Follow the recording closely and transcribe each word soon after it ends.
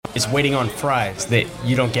is waiting on fries. That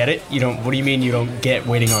you don't get it? You don't. What do you mean you don't get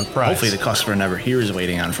waiting on fries? Hopefully the customer never hears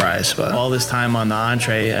waiting on fries, but all this time on the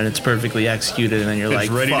entree and it's perfectly executed and then you're It's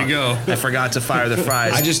like, ready to go. I forgot to fire the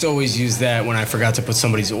fries. I just always use that when I forgot to put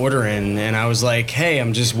somebody's order in, and I was like, hey,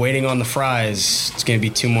 I'm just waiting on the fries. It's going to be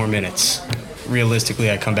 2 more minutes. Realistically,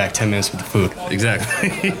 I come back 10 minutes with the food.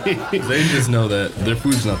 Exactly. They just know that their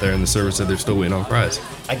food's not there and the server said they're still waiting on fries.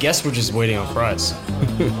 I guess we're just waiting on fries.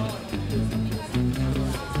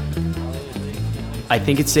 I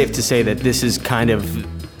think it's safe to say that this is kind of,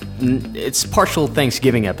 it's partial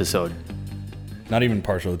Thanksgiving episode. Not even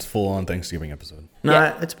partial, it's full on Thanksgiving episode.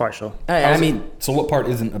 No, it's partial. I mean, So what part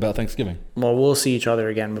isn't about Thanksgiving? Well, we'll see each other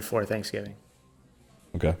again before Thanksgiving.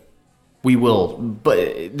 Okay. we will,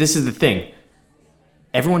 but this is the thing.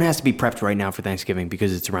 Everyone has to be prepped right now for Thanksgiving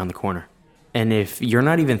because it's around the corner. And if you're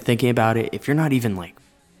not even thinking about it, if you're not even like...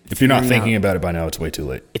 If you're not thinking about it by now, it's way too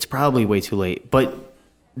late. It's probably way too late, but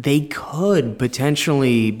they could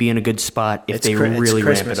potentially be in a good spot if they really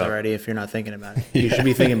ramp it up. Already, if you're not thinking about it. You should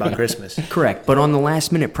be thinking about Christmas. Correct, but on the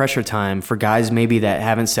last minute pressure time for guys maybe that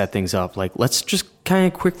haven't set things up, like let's just kind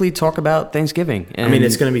of quickly talk about Thanksgiving. And I mean,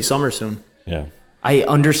 it's going to be summer soon. Yeah. I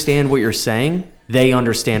understand what you're saying. They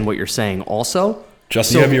understand what you're saying also.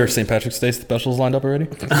 Justin, you have your St. Patrick's Day specials lined up already?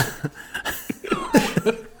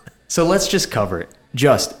 So let's just cover it.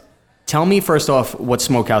 Just tell me first off what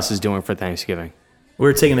Smokehouse is doing for Thanksgiving.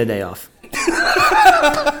 We're taking a day off.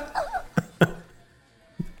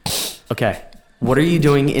 Okay. What are you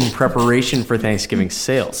doing in preparation for Thanksgiving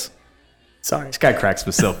sales? Sorry. This guy cracks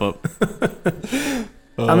himself up.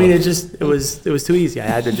 I mean, it was too easy. I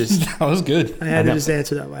had to just That was good. I had to just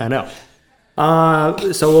answer that way. I know.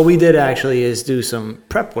 So what we did actually is do some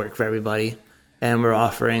prep work for everybody, and we're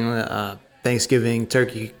offering a Thanksgiving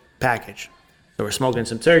turkey package. So we're smoking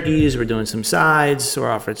some turkeys, we're doing some sides,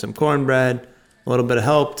 we're offering some cornbread, a little bit of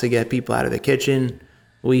help to get people out of the kitchen.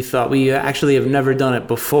 We thought we actually have never done it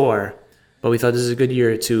before, but we thought this is a good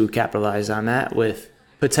year to capitalize on that with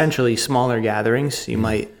potentially smaller gatherings. You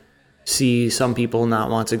might see some people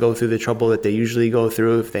not want to go through the trouble that they usually go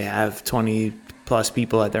through if they have 20 plus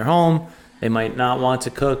people at their home. They might not want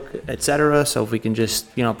to cook, etc. So if we can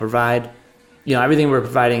just, provide, everything we're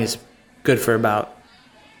providing is good for about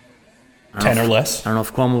 10 or less. I don't know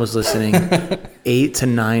if Cuomo was listening. 8 to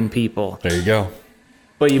 9 people. There you go.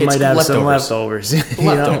 But you It's might have leftovers. some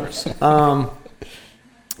leftovers.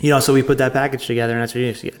 So we put that package together, and that's what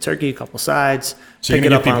you do. So you get a turkey, a couple sides. So pick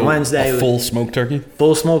you're it going to up on Wednesday. a full smoked turkey?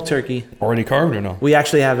 Full smoked turkey. Already carved or no? We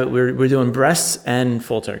actually have it. We're doing breasts and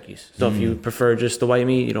full turkeys. So if you prefer just the white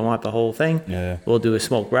meat, you don't want the whole thing, we'll do a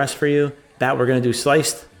smoked breast for you. That we're going to do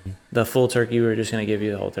sliced. The full turkey, we're just going to give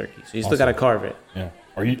you the whole turkey. So you still got to carve it. Yeah.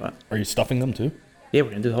 Are you stuffing them too? Yeah, we're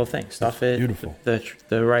going to do the whole thing. Stuff it Beautiful.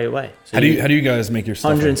 the right way. So How do you guys make your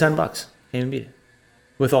stuffing? $110. Can't even beat it.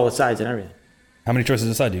 With all the sides and everything. How many choices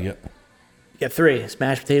of side do you get? You get 3.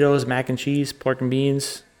 Mashed potatoes, mac and cheese, pork and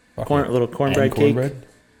beans, a little cornbread And cake. cornbread?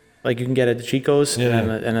 Like you can get at the Chico's, Yeah.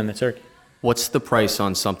 and then the turkey. What's the price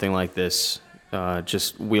on something like this?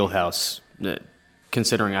 Just wheelhouse,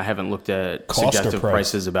 considering I haven't looked at Cost or suggestive price?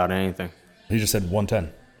 prices about anything. He just said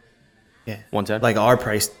 110. Yeah. 110? Like our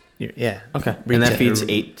price, yeah. Okay. And that feeds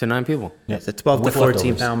 8 to 9 people. Yes, it's above the With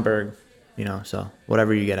 14-pound bird, so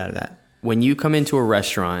whatever you get out of that. When you come into a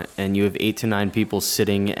restaurant and you have 8 to 9 people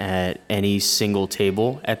sitting at any single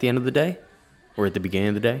table at the end of the day, or at the beginning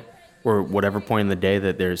of the day, or whatever point in the day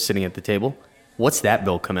that they're sitting at the table, what's that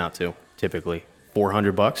bill come out to typically?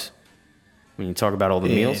 $400? When you talk about all the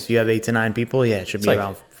meals? If you have 8 to 9 people, it should be like-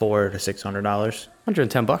 around $400 to $600.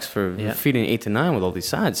 $110 for feeding 8 to 9 with all these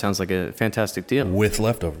sides sounds like a fantastic deal. With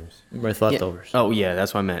leftovers. With leftovers. Oh yeah,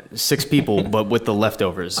 that's what I meant. 6 people, but with the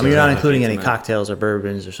leftovers. I mean, you're not So, including 8 to any 9. cocktails or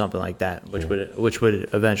bourbons or something like that, which would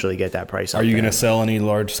eventually get that price up. Are you there. going to sell any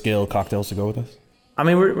large scale cocktails to go with this? I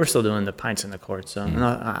mean, we're still doing the pints in the court, so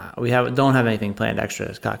we don't have anything planned extra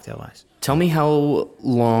as cocktail wise. Tell me how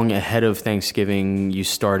long ahead of Thanksgiving you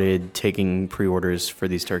started taking pre-orders for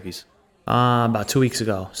these turkeys. About 2 weeks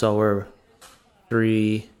ago, so we're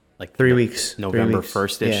 3 weeks. November 3 weeks.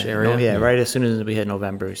 1st-ish area? Right as soon as we hit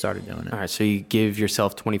November, we started doing it. All right, so you give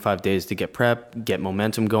yourself 25 days to get prep, get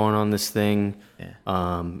momentum going on this thing,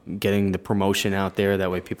 getting the promotion out there, that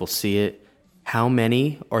way people see it. How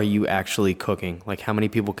many are you actually cooking? Like, how many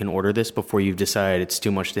people can order this before you've decided it's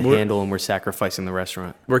too much to handle and we're sacrificing the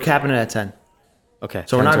restaurant? We're capping it at 10. Okay.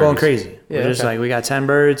 So we're 10 not going turkeys. crazy. We're just like, we got 10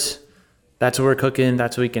 birds. That's what we're cooking.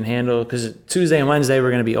 That's what we can handle. Because Tuesday and Wednesday,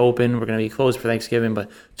 we're going to be open. We're going to be closed for Thanksgiving.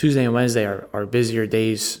 But Tuesday and Wednesday are busier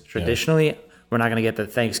days traditionally. We're not going to get the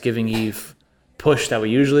Thanksgiving Eve push that we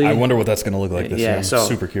usually. I wonder what that's going to look like this year. I'm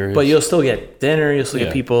super curious. But you'll still get dinner. You'll still get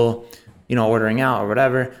Yeah. people, ordering out or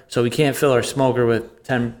whatever. So we can't fill our smoker with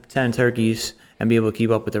 10 turkeys and be able to keep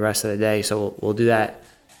up with the rest of the day. So we'll do that.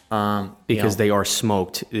 Because they are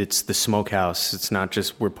smoked. It's the smokehouse. It's not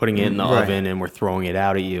just we're putting it in the Right. oven and we're throwing it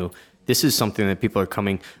out at you. This is something that people are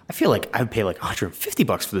coming. I feel like I'd pay like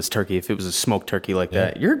 $150 for this turkey if it was a smoked turkey like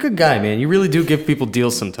that. You're a good guy, man. You really do give people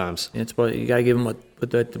deals sometimes. It's what you got to give them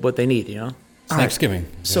what they need, It's Thanksgiving.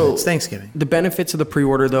 So It's Thanksgiving. the benefits of the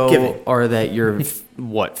pre-order though Giving. are that you're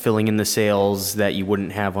filling in the sales that you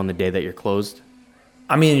wouldn't have on the day that you're closed.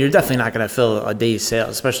 I mean, you're definitely not going to fill a day's sales,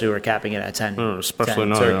 especially we're capping it at 10. Especially 10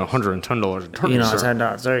 not turkeys. $110 a turkey. It's sir.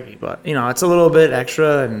 $10 turkey, but it's a little bit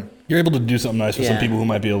extra, and You're able to do something nice for some Yeah. people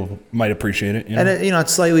who might appreciate it. and it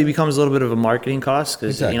slightly becomes a little bit of a marketing cost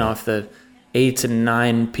because Exactly. if the 8 to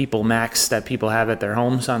 9 people max that people have at their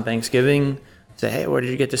homes on Thanksgiving say, hey, where did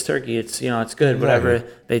you get this turkey? It's it's good, whatever.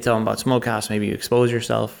 They tell them about Smokehouse, maybe you expose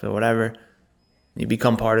yourself or whatever. You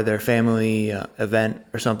become part of their family event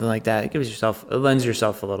or something like that. It lends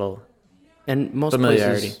yourself a little. And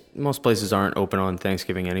Familiarity. most places aren't open on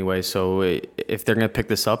Thanksgiving anyway. So if they're gonna pick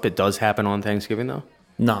this up, it does happen on Thanksgiving though.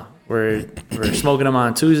 No, we're smoking them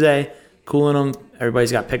on Tuesday, cooling them.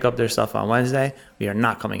 Everybody's got to pick up their stuff on Wednesday. We are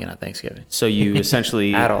not coming in on Thanksgiving. So you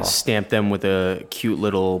essentially At all. stamp them with a cute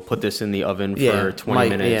little put this in the oven for Yeah, 20 Mike,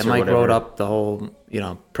 minutes. Yeah, or Mike whatever. wrote up the whole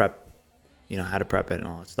prep, how to prep it and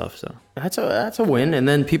all that stuff. So That's a win. And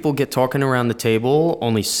then people get talking around the table.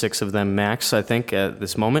 Only 6 of them max, I think, at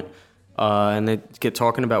this moment. And they get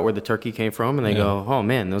talking about where the turkey came from, and they go, "Oh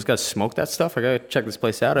man, those guys smoked that stuff. I gotta check this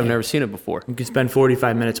place out. I've never seen it before." you can spend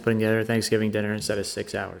 45 minutes putting together a Thanksgiving dinner instead of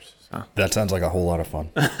 6 hours. So That sounds like a whole lot of fun.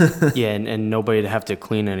 Yeah, and nobody to have to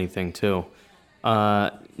clean anything too.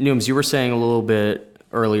 Nooms, you were saying a little bit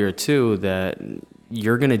earlier too that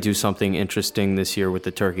you're gonna do something interesting this year with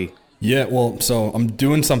the turkey. Yeah, well, so I'm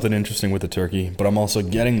doing something interesting with the turkey, but I'm also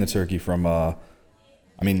getting the turkey from, I'm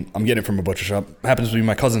getting it from a butcher shop. Happens to be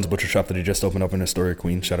my cousin's butcher shop that he just opened up in Astoria,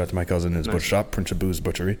 Queens. Shout out to my cousin, his butcher shop, Prince of Boo's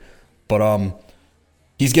Butchery. But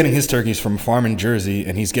he's getting his turkeys from a farm in Jersey,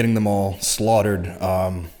 and he's getting them all slaughtered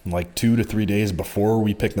like 2 to 3 days before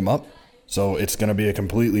we pick them up. So it's going to be a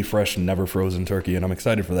completely fresh, never frozen turkey, and I'm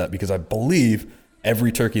excited for that because I believe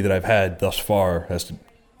every turkey that I've had thus far has to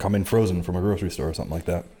come in frozen from a grocery store or something like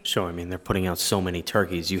that. Sure, I mean they're putting out so many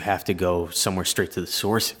turkeys. You have to go somewhere straight to the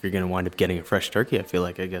source if you're gonna wind up getting a fresh turkey. I feel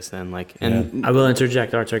like I guess then I will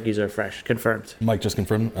interject. Our turkeys are fresh, confirmed. Mike just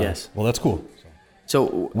confirmed? Yes. Well, that's cool.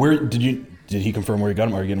 So Where did he confirm where you got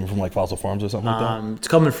them? Are you getting them from like Fossil Farms or something like that? It's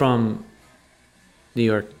coming from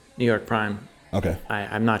New York Prime. Okay.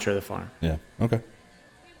 I'm not sure of the farm. Yeah. Okay.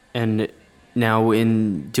 and now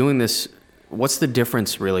in doing this, what's the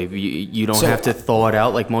difference really? You don't So- have to thaw it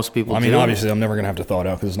out like most people I mean, do. obviously, I'm never gonna have to thaw it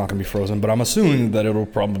out because it's not gonna be frozen. But I'm assuming that it'll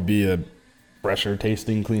probably be a fresher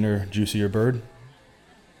tasting, cleaner, juicier bird.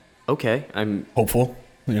 Okay, I'm Hopeful,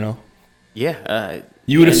 yeah.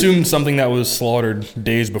 You would and- assume something that was slaughtered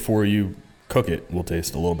days before you cook it will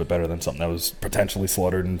taste a little bit better than something that was potentially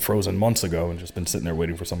slaughtered and frozen months ago and just been sitting there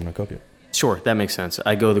waiting for someone to cook it. Sure, that makes sense.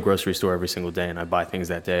 I go to the grocery store every single day and I buy things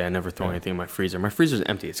that day. I never throw anything in my freezer. My freezer's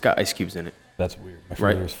empty. It's got ice cubes in it. That's weird. My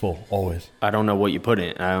Right. freezer is full always. I don't know what you put in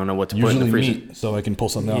it. I don't know what to put in Usually the freezer. meat, so I can pull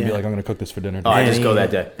something out and be Yeah. like, I'm gonna cook this for dinner. Oh, I just go that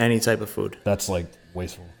day. Any type of food. That's like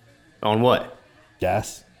wasteful. On what?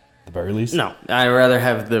 Gas, at the very least. No, I'd rather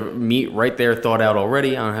have the meat right there thawed out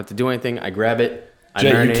already. I don't have to do anything. I grab it. I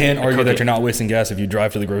Jay, marinate you it, can't I argue cook that it. you're not wasting gas if you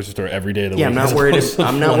drive to the grocery store every day of the Yeah, week. I'm not as worried. opposed to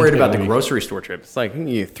I'm not one worried day about a the week. grocery store trip. It's like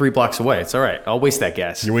 3 blocks away. It's all right. I'll waste that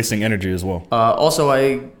gas. You're wasting energy as well. Also,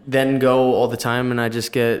 I then go all the time and I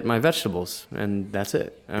just get my vegetables, and that's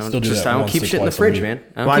it. I don't, Still do that I don't once keep or shit in the twice a fridge, week. man.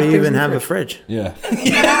 I don't Why keep do you things even in the have a fridge. fridge? Yeah.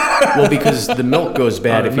 Well, because the milk goes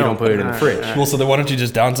bad if you don't milk. put it in the fridge. Well, so then why don't you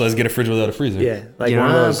just downsize, get a fridge without a freezer? Yeah, like You know,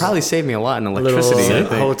 one of it'd those probably save me a lot in little electricity. I think.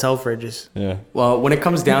 hotel fridges. Yeah. Well, when it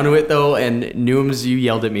comes down to it, though, and Nooms, you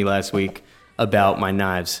yelled at me last week about my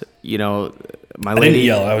knives. You know, my I didn't lady,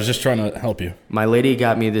 yell. I was just trying to help you. my lady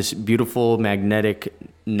got me this beautiful magnetic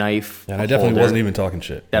knife. And I definitely holder wasn't even talking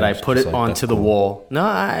shit. that I was put just it like, onto that's the cool. wall.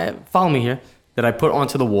 No, follow me here. That I put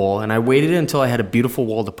onto the wall, and I waited until I had a beautiful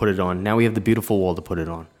wall to put it on. Now we have the beautiful wall to put it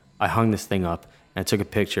on. I hung this thing up, and I took a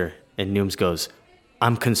picture, and Nooms goes,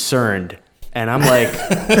 "I'm concerned." And I'm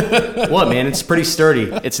like, "What, man? It's pretty sturdy.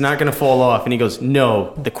 It's not going to fall off." And he goes,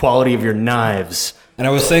 "No, the quality of your knives." And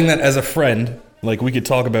I was saying that as a friend, like we could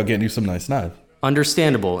talk about getting you some nice knives.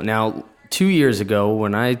 Understandable. Now, 2 years ago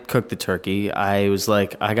when I cooked the turkey, I was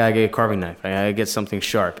like, I gotta get a carving knife. I gotta get something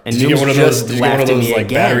sharp. And Did you get one of those? Did you get one of those like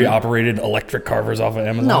again. battery operated electric carvers off of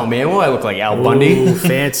Amazon? No, man. What do I look like, Al Bundy? Ooh,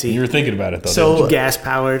 fancy. You were thinking about it though. So Gas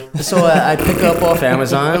powered. So I pick up off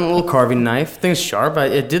Amazon a little carving knife. Thing's sharp.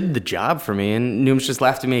 It did the job for me. And Nooms just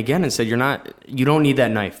laughed at me again and said, you don't need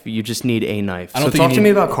that knife. You just need a knife. So talk to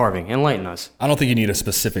me about carving. Enlighten us. I don't think you need a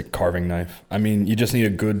specific carving knife. I mean, you just need a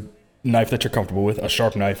good knife that you're comfortable with. A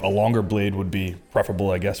sharp knife. A longer blade would be preferable,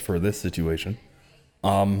 I guess, for this situation.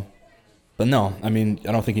 But no, I mean,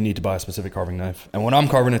 I don't think you need to buy a specific carving knife. And when I'm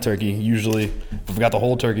carving a turkey, usually, if I've got the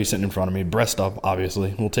whole turkey sitting in front of me, breast up,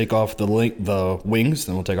 obviously, we'll take off the wings,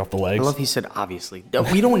 then we'll take off the legs. I love he said obviously.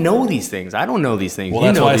 We don't know these things. I don't know these things. Well,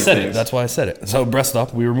 that's why I said it. That's why I said it. So breast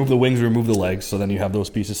up, we remove the wings, we remove the legs, so then you have those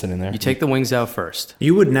pieces sitting there. You take the wings out first.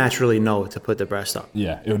 You would naturally know to put the breast up.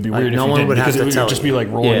 Yeah, it would be weird if no you one didn't, would have because to it would tell just you. be like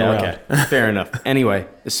rolling around. Okay. Fair enough. Anyway,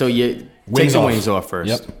 so you take the wings off first.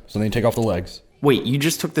 Yep. So then you take off the legs. Wait, you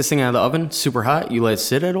just took this thing out of the oven, super hot? You let it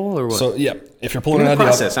sit at all, or what? So yeah, if you're pulling Give it me out the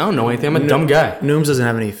of the process. I don't know anything. I'm a dumb guy. Nooms doesn't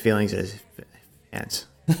have any feelings in his hands.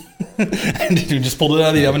 and you just pulled it out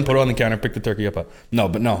of the oven, put it on the counter, pick the turkey up.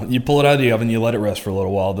 No, you pull it out of the oven, you let it rest for a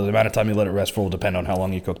little while. The amount of time you let it rest for will depend on how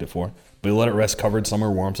long you cooked it for. But you let it rest covered somewhere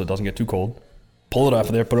warm so it doesn't get too cold. Pull it off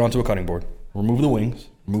of there, put it onto a cutting board. Remove the wings,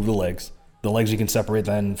 remove the legs. The legs you can separate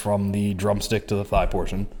then from the drumstick to the thigh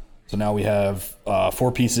portion. So now we have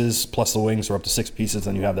 4 pieces plus the wings, so we're up to 6 pieces.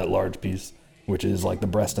 Then you have that large piece, which is like the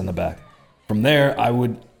breast and the back. From there,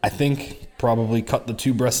 I think, probably cut the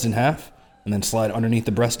 2 breasts in half and then slide underneath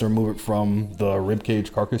the breast to remove it from the rib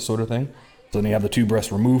cage carcass sort of thing. So then you have the 2 breasts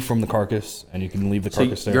removed from the carcass, and you can leave the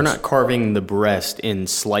carcass there. You're not carving the breast in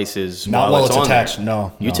slices not while it's attached. There.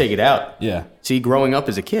 No, you take it out. Yeah. See, growing up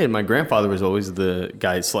as a kid, my grandfather was always the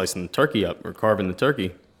guy slicing the turkey up or carving the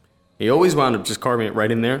turkey. He always wound up just carving it right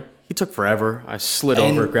in there. He took forever. I slid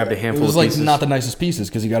over, grabbed a handful of pieces. It was like not the nicest pieces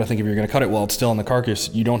because you got to think if you're going to cut it while it's still in the carcass,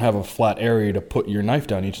 you don't have a flat area to put your knife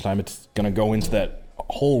down each time. It's going to go into that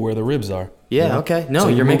hole where the ribs are. Yeah, you know? okay. No,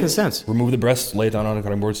 you're making sense. Remove the breast, lay it down on a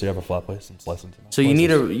cutting board so you have a flat place and slice into it. So you need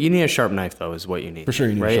a sharp knife though, is what you need. For sure,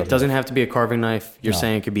 you need a right? sharp It doesn't knife. have to be a carving knife. You're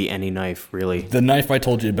saying it could be any knife, really. The knife I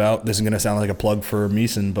told you about, this is going to sound like a plug for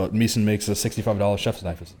Meeson, but Meeson makes a $65 chef's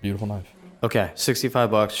knife. It's a beautiful knife. Okay,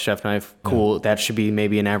 $65, chef knife, cool. That should be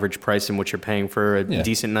maybe an average price in what you're paying for a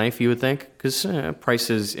decent knife, you would think, because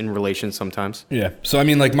prices in relation sometimes. Yeah, so I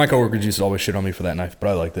mean, like my coworkers used to always shit on me for that knife, but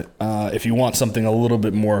I liked it. If you want something a little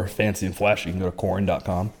bit more fancy and flashy, you can go to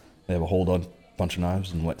Corin.com. They have a whole bunch of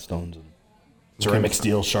knives and whetstones and ceramic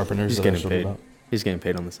steel sharpeners. He's that getting I paid. about. He's getting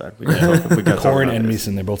paid on the side. We got Corin and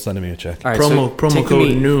Meeson, they're both sending me a check. All right, Promo take the code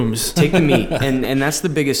meat. Nooms. Take the meat, and that's the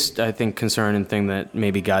biggest, I think, concern and thing that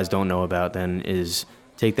maybe guys don't know about. Then is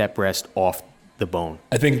take that breast off the bone.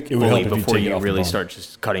 I think it would help if you before take it you off the really bone. start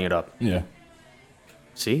just cutting it up. Yeah.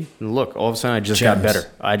 See, look, all of a sudden I just got Gems.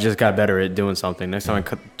 better. I just got better at doing something. Next time I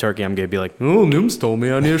cut the turkey, I'm gonna be like, "Oh, Nooms told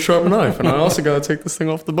me I need a sharp knife, and I also gotta take this thing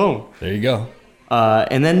off the bone." There you go.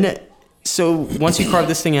 And then, so once you carve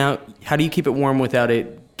this thing out, how do you keep it warm without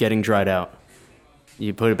it getting dried out?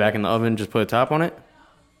 You put it back in the oven, just put a top on it?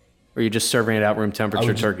 Or are you just serving it out room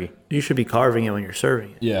temperature turkey? You should be carving it when you're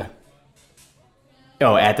serving it. Yeah.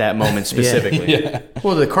 Oh, at that moment specifically. Yeah.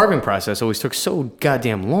 Well, the carving process always took so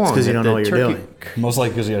goddamn long. because you that don't the know what you're turkey- doing. Most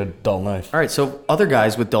likely because you had a dull knife. All right, so other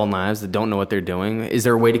guys with dull knives that don't know what they're doing, is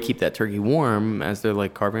there a way to keep that turkey warm as they're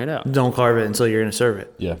like carving it out? Don't carve it until you're going to serve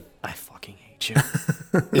it. Yeah. I fucking hate you.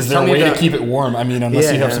 Is there Tell a me way to about- keep it warm? I mean, unless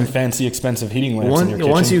Yeah, you have yeah. some fancy, expensive heating lamps in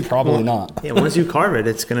your kitchen, probably not. Yeah, once you carve it,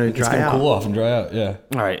 it's going to It's dry going to out. cool off and dry out, yeah.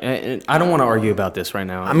 All right, and I don't want to argue about this right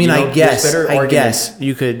now. I mean, You know, I guess there's better arguments.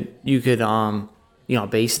 you could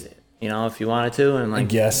baste it, if you wanted to, and I like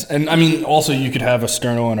guess. And I mean, also you could have a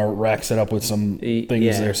sterno and a rack set up with some things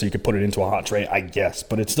yeah. there so you could put it into a hot tray, I guess.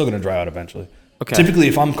 But it's still going to dry out eventually. Okay. Typically,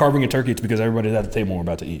 if I'm carving a turkey, it's because everybody's at the table and we're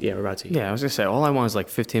about to eat. yeah, we're about to eat. Yeah, I was gonna say all I want is like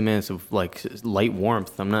 15 minutes of like light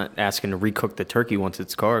warmth. I'm not asking to recook the turkey once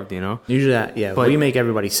it's carved. Usually, But- we make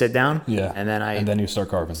everybody sit down. Yeah. and then you start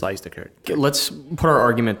carving. slice the curd. Let's put our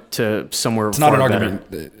argument to somewhere. It's not far an better. argument.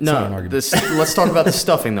 It's no, not an argument. let's talk about the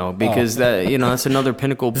stuffing though, because that's another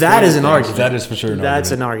pinnacle. That point is of an things. argument. That is for sure an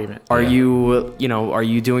That's argument. an argument. Are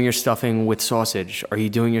you doing your stuffing with sausage? Are you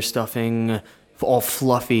doing your stuffing all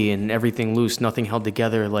fluffy and everything loose, nothing held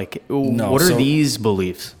together? Like, what are so- these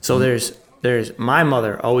beliefs? So there's my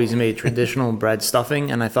mother always made traditional bread stuffing,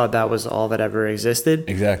 and I thought that was all that ever existed.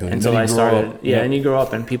 Exactly. Until And then I you grow started, up. yeah, Yep. and you grow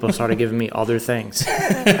up, and people started giving me other things,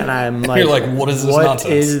 and I'm like, You're like, what is this What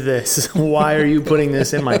nonsense? is this? Why are you putting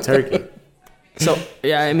this in my turkey? So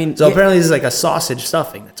yeah, I mean, So apparently this is like a sausage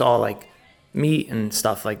stuffing. It's all like meat and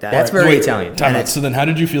stuff like that. That's very Italian. Time out. So then how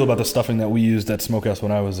did you feel about the stuffing that we used at Smokehouse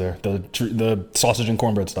when I was there? The sausage and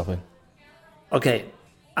cornbread stuffing. Okay,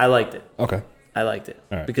 I liked it. Okay. I liked it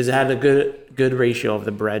All right. because it had a good ratio of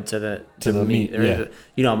the bread to the meat. yeah.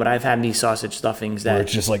 You know, but I've had these sausage stuffings that Where it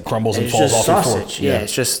just like crumbles and it's falls just off your sausage. fork. Yeah,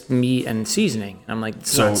 it's just meat and seasoning. I'm like,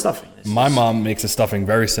 it's not stuffing. My mom makes a stuffing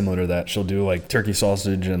very similar to that. She'll do like turkey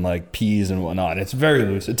sausage and like peas and whatnot. It's very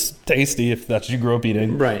loose. It's tasty if that's what you grew up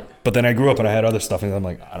eating. Right. But then I grew up and I had other stuffings. I'm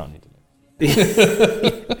like, I don't need to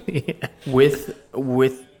make Yeah. With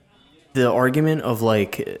the argument of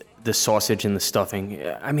like the sausage and the stuffing,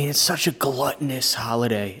 I mean, it's such a gluttonous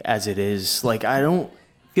holiday as it is. Like, I don't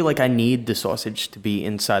feel like I need the sausage to be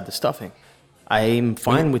inside the stuffing. I'm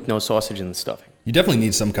fine with no sausage in the stuffing. You definitely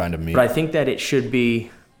need some kind of meat. But I think that it should be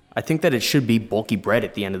bulky bread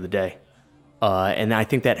at the end of the day. And I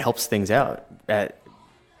think that helps things out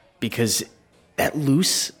because that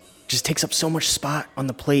loose just takes up so much spot on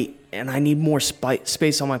the plate, and I need more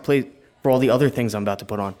space on my plate for all the other things I'm about to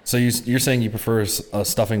put on. So you're saying you prefer a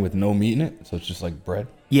stuffing with no meat in it? So it's just like bread?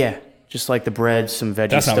 Yeah, just like the bread, some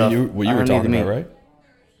veggie That's stuff. not what you were talking about, right?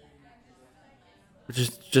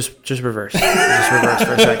 Just reverse. Just reverse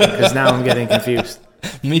for a second because now I'm getting confused.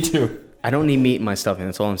 Me too. I don't need meat in my stuffing.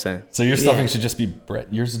 That's all I'm saying. So your stuffing should just be bread.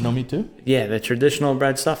 Yours is no meat too? Yeah, the traditional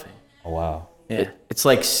bread stuffing. Oh, wow. Yeah. It's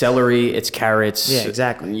like celery, it's carrots. Yeah,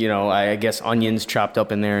 exactly. You know, I guess onions chopped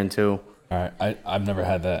up in there and too. All right. I've never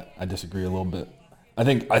had that. I disagree a little bit. I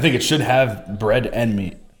think it should have bread and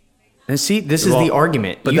meat. And see, this is the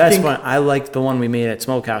argument. But that's why I liked the one we made at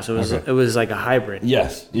Smokehouse. It was like a hybrid.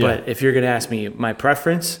 Yes. Yeah. But if you're gonna ask me my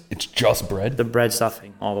preference, It's just bread? the bread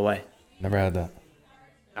stuffing all the way. Never had that.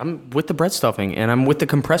 I'm with the bread stuffing, and I'm with the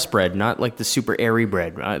compressed bread, not like the super airy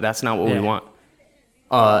bread. That's not what we want.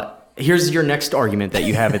 Here's your next argument that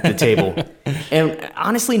you have at the table. And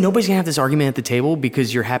honestly, nobody's going to have this argument at the table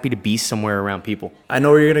because you're happy to be somewhere around people. I know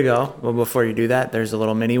where you're gonna go. Well, before you do that, there's a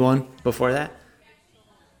little mini one before that,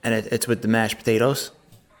 and it's with the mashed potatoes.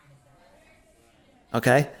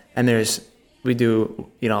 Okay, and we do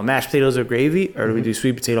mashed potatoes with gravy, or do we do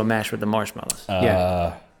sweet potato mash with the marshmallows?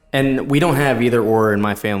 Yeah. And we don't have either or in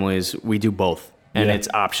my families. We do both, and it's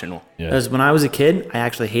optional. Yeah. Because when I was a kid, I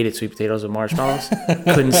actually hated sweet potatoes with marshmallows.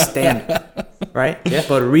 Couldn't stand it. Right? Yeah.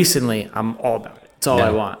 But recently, I'm all about it. It's all I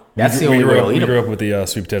want. That's the only way I'll eat We them. grew up with the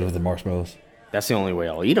sweet potatoes with the marshmallows. That's the only way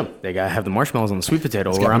I'll eat them. They got to have the marshmallows on the sweet potato,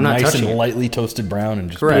 It's or got I'm not nice touching and it. lightly toasted brown and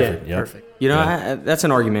just Correct. perfect. Yeah, Yep. perfect. You know, that's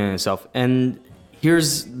an argument in itself. And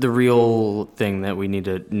here's the real thing that we need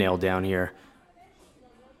to nail down here.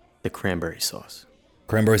 The cranberry sauce.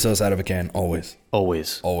 Cranberry sauce out of a can, always.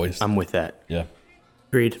 Always. I'm with that. Yeah.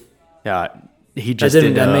 Agreed. He just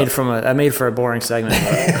did. I made for a boring segment.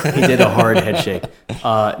 He did a hard head shake.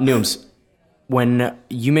 Nooms, when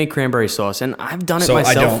you make cranberry sauce, and I've done it So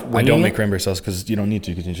myself. I don't make cranberry sauce because you don't need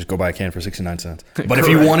to. You can just go buy a can for 69 cents. But if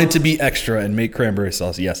you wanted to be extra and make cranberry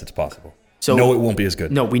sauce, yes, it's possible. So, no, it won't be as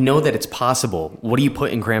good. No, we know that it's possible. What do you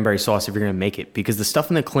put in cranberry sauce if you're going to make it? Because the stuff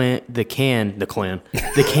in the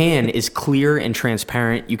can is clear and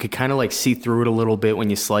transparent. You could kind of like see through it a little bit when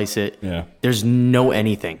you slice it. Yeah. There's no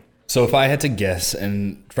anything. So if I had to guess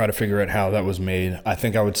and try to figure out how that was made, I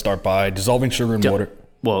think I would start by dissolving sugar in water.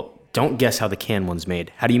 Well, don't guess how the can one's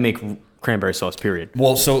made. How do you make cranberry sauce, period?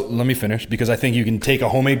 Well, so let me finish because I think you can take a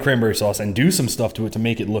homemade cranberry sauce and do some stuff to it to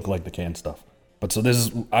make it look like the canned stuff. But so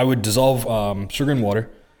I would dissolve sugar in water,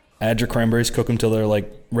 add your cranberries, cook them till they're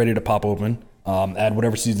like ready to pop open. Add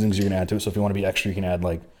whatever seasonings you're gonna add to it. So if you want to be extra, you can add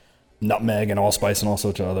like nutmeg and allspice and all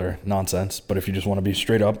sorts of other nonsense. But if you just want to be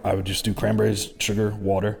straight up, I would just do cranberries, sugar,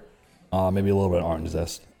 water, maybe a little bit of orange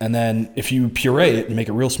zest. And then if you puree it and make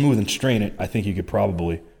it real smooth and strain it, I think you could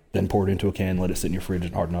probably then pour it into a can, let it sit in your fridge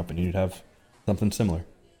and harden up, and you'd have something similar.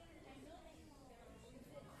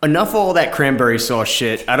 Enough of all that cranberry sauce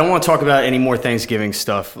shit. I don't want to talk about any more Thanksgiving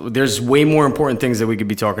stuff. There's way more important things that we could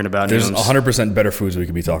be talking about. There's 100% better foods we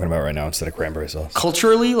could be talking about right now instead of cranberry sauce.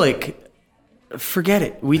 Culturally, like, forget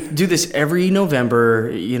it. We do this every November.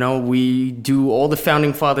 You know, we do all the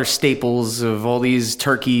founding father staples of all these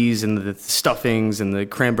turkeys and the stuffings and the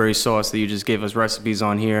cranberry sauce that you just gave us recipes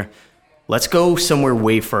on here. Let's go somewhere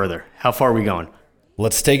way further. How far are we going?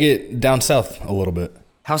 Let's take it down south a little bit.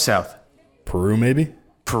 How south? Peru, maybe?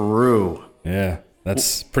 Peru. Yeah,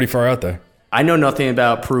 that's pretty far out there. I know nothing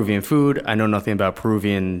about Peruvian food. I know nothing about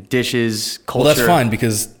Peruvian dishes, culture. Well, that's fine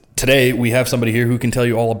because today we have somebody here who can tell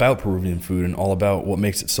you all about Peruvian food and all about what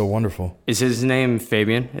makes it so wonderful. Is his name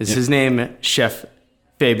Fabian? Is his name Chef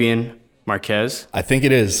Fabian Marquez? I think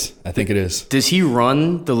it is. Does he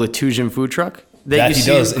run the Lat-u-sion food truck that you he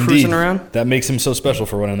see does, cruising indeed. around? That makes him so special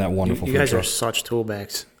for running that wonderful You food guys truck. are such tool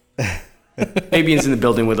bags. Fabian's in the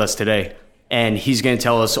building with us today, and he's going to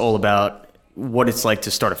tell us all about what it's like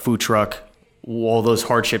to start a food truck, all those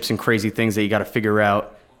hardships and crazy things that you got to figure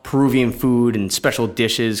out, Peruvian food and special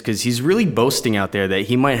dishes, because he's really boasting out there that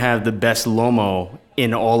he might have the best lomo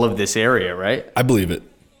in all of this area, right? I believe it.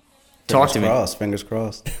 Talk to me. Fingers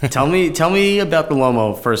crossed. Tell me about the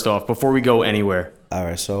lomo first off before we go anywhere. All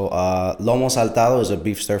right, so lomo saltado is a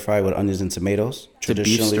beef stir fry with onions and tomatoes. It's a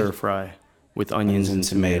beef stir fry with onions and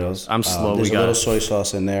tomatoes. I'm slow. There's a little soy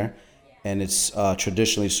sauce in there, and it's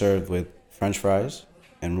traditionally served with French fries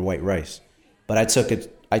and white rice. But I took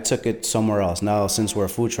it somewhere else. Now, since we're a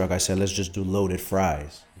food truck, I said let's just do loaded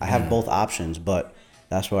fries. I have both options, but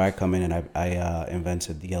that's where I come in, and I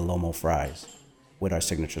invented the lomo fries with our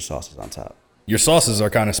signature sauces on top. Your sauces are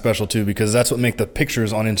kind of special too, because that's what make the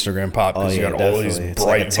pictures on Instagram pop. Because you got all these It's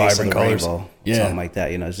bright, like a taste of vibrant the colors. rainbow, something like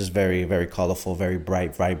that. It's just very, very colorful, very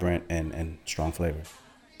bright, vibrant, and strong flavor.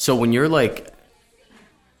 So when you're like,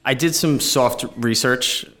 I did some soft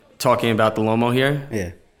research talking about the lomo here.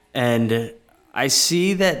 Yeah. And I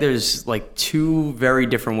see that there's like two very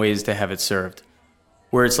different ways to have it served.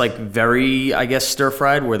 Where it's like very, I guess,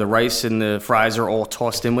 stir-fried, where the rice and the fries are all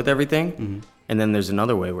tossed in with everything. Mm-hmm. And then there's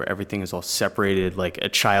another way where everything is all separated, like a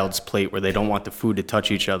child's plate, where they don't want the food to touch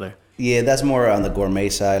each other. Yeah, that's more on the gourmet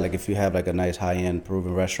side. Like if you have like a nice high-end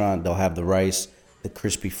Peruvian restaurant, they'll have the rice, the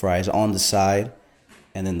crispy fries on the side,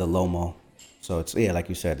 and then the lomo. So it's, like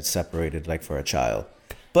you said, it's separated like for a child.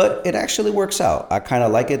 But it actually works out. I kind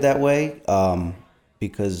of like it that way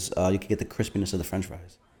because you can get the crispiness of the French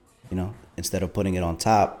fries, instead of putting it on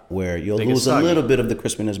top where you'll lose a little bit of the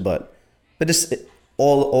crispiness, but it's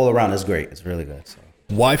all around is great. It's really good. So.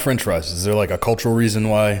 Why French fries? Is there like a cultural reason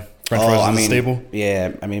why French fries is a staple? Yeah,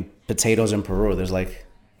 potatoes in Peru, there's like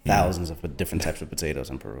thousands of different types of potatoes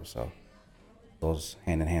in Peru, so those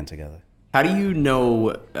hand in hand together. How do you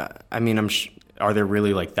know, are there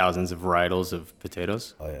really like thousands of varietals of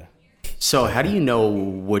potatoes? Oh, yeah. So how do you know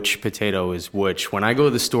which potato is which? When I go to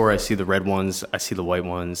the store, I see the red ones, I see the white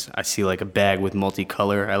ones, I see like a bag with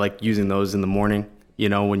multicolor. I like using those in the morning,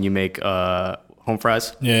 when you make home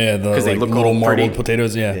fries. Yeah, because they look little all marbled pretty.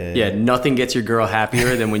 Potatoes. Yeah, nothing gets your girl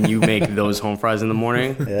happier than when you make those home fries in the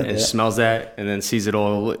morning and smells that and then sees it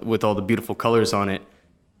all with all the beautiful colors on it.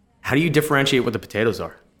 How do you differentiate what the potatoes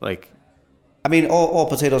are? All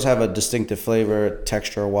potatoes have a distinctive flavor,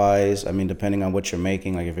 texture-wise. Depending on what you're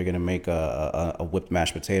making, like if you're gonna make a whipped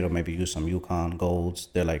mashed potato, maybe use some Yukon Golds.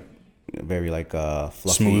 They're like very fluffy,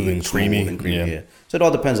 smooth and creamy. Yeah. So it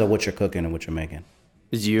all depends on what you're cooking and what you're making.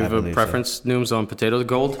 Do you have a preference, Nooms, on potato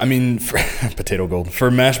gold? For potato gold.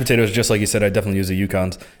 For mashed potatoes, just like you said, I definitely use the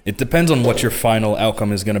Yukons. It depends on what your final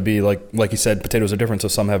outcome is going to be. Like you said, potatoes are different, so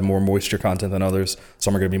some have more moisture content than others.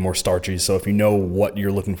 Some are going to be more starchy. So if you know what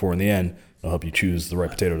you're looking for in the end, it'll help you choose the right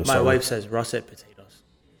potato to My start wife with. says russet potatoes.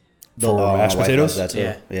 For mashed potatoes?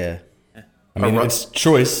 Yeah. It's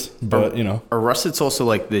choice, but Or russet's also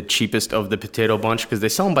like the cheapest of the potato bunch because they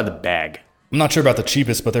sell them by the bag. I'm not sure about the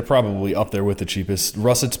cheapest, but they're probably up there with the cheapest.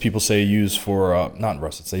 Russets, people say use for, not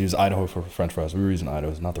russets, they use Idaho for French fries. We were using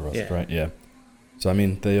Idaho's, not the russets, right? Yeah. So,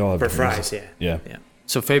 they all have For different fries, reasons. yeah.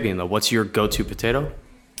 So, Fabian, though, what's your go-to potato?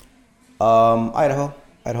 Idaho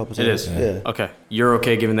potatoes. It is? Yeah. Okay. You're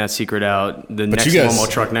okay giving that secret out. The But next you guys,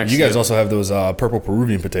 Lomo truck next you to guys also have those purple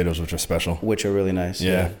Peruvian potatoes, which are special. Which are really nice.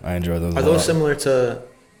 Yeah, I enjoy those. Are those similar to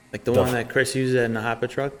like the one that Chris uses in the Hopper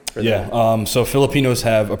truck? Yeah. So Filipinos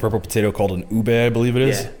have a purple potato called an ube, I believe it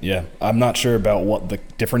is. Yeah. I'm not sure about what the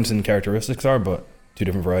difference in characteristics are, but two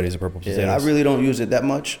different varieties of purple potatoes. Yeah, I really don't use it that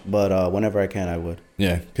much, but whenever I can, I would.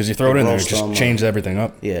 Yeah, because you throw it in there, it roast just them, changes everything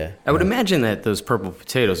up. Yeah. I would imagine that those purple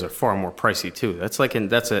potatoes are far more pricey, too. That's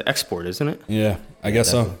that's an export, isn't it? Yeah, I guess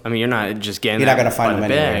so. You're not just getting You're not gonna find by them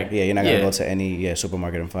the anywhere. bag. Yeah, you're not gonna go to any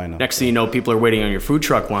supermarket and find them. Next thing you know, people are waiting on your food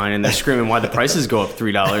truck line and they're screaming why the prices go up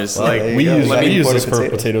 $3. We used imported those purple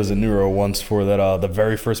potatoes. potatoes in Neuro once for that the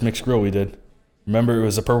very first mixed grill we did. Remember, it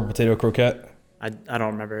was a purple potato croquette. I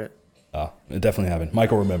don't remember it. It definitely happened. Mike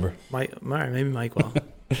will remember. Maybe Mike will.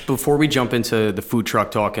 Before we jump into the food truck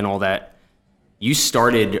talk and all that, you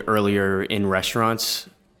started earlier in restaurants.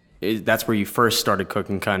 That's where you first started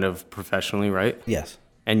cooking kind of professionally, right? Yes.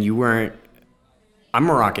 And you weren't... I'm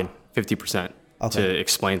Moroccan, 50%, Okay. to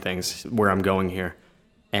explain things, where I'm going here.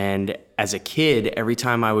 And as a kid, every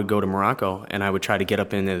time I would go to Morocco and I would try to get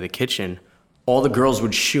up into the kitchen, all the girls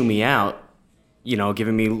would shoo me out,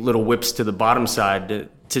 giving me little whips to the bottom side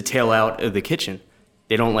to tail out of the kitchen.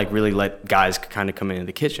 They don't really let guys kind of come into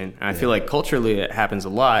the kitchen. And I feel like culturally it happens a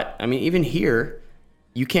lot. Even here,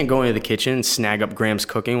 you can't go into the kitchen and snag up Graham's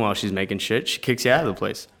cooking while she's making shit. She kicks you out of the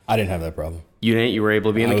place. I didn't have that problem. You didn't? You were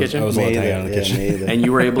able to be in the kitchen? I was allowed to hang out in the kitchen. Me either. And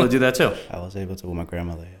you were able to do that too? I was able to with my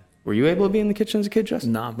grandmother. Yeah. Were you able to be in the kitchen as a kid,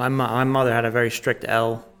 Justin? No, my mother had a very strict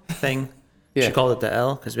L thing. Yeah. She called it the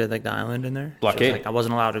L because we had like the island in there. She was Blockade. like, I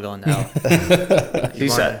wasn't allowed to go in the L. She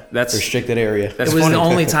said, that's Restricted area. That's It was funny. the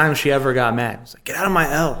only time she ever got mad. I was like, get out of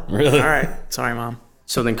my L. Really? All right. Sorry, Mom.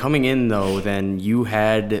 So then coming in, though, then you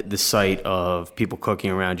had the sight of people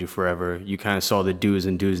cooking around you forever. You kind of saw the do's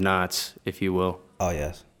and do's nots, if you will. Oh,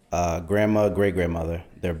 yes. Grandma, great-grandmother,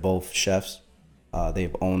 they're both chefs.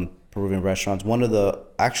 They've owned Peruvian restaurants.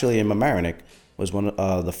 Actually in Mamaroneck, was one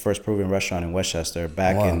of the first Peruvian restaurant in Westchester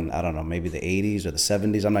back in, I don't know, maybe the 80s or the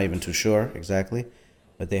 70s. I'm not even too sure exactly.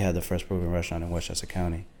 But they had the first Peruvian restaurant in Westchester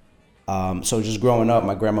County. So just growing up,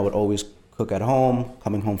 my grandma would always cook at home.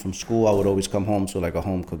 Coming home from school, I would always come home to like a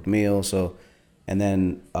home-cooked meal. So, and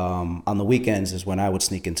then on the weekends is when I would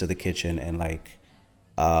sneak into the kitchen and like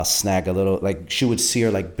snag a little, like she would sear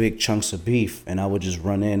like big chunks of beef and I would just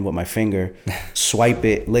run in with my finger, swipe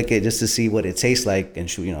it, lick it just to see what it tastes like. And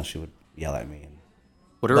she would yell at me.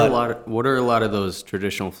 What are a lot of those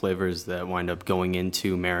traditional flavors that wind up going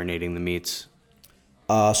into marinating the meats?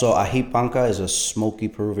 So ají panca is a smoky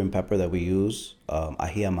Peruvian pepper that we use.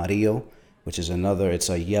 Ají amarillo, which is it's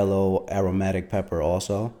a yellow aromatic pepper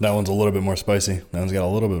also. That one's a little bit more spicy. That one's got a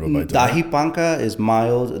little bit of a bite to The it. ají panca is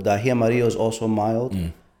mild. The ají amarillo is also mild.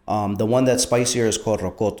 The one that's spicier is called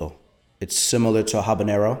rocoto. It's similar to a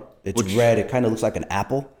habanero. It's red. It kind of looks like an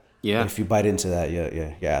apple. Yeah. If you bite into that,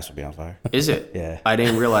 your ass will be on fire. Is it? Yeah. I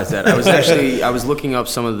didn't realize that. I was looking up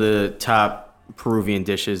some of the top Peruvian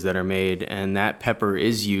dishes that are made, and that pepper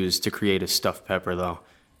is used to create a stuffed pepper, though.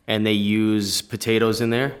 And they use potatoes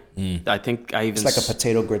in there. I think I even... It's like a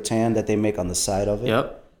potato gratin that they make on the side of it.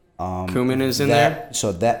 Yep. Cumin is in there.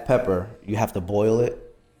 So that pepper, you have to boil it.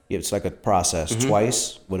 It's like a process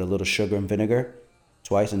twice with a little sugar and vinegar.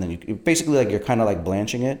 Twice, and then you basically like you're kind of like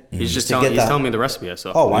blanching it. He's just telling me the recipe. I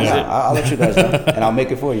saw. Oh, why not? I'll let you guys know, and I'll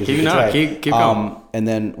make it for you. Keep going. And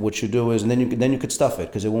then what you do is, and then you could stuff it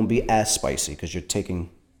because it won't be as spicy because you're taking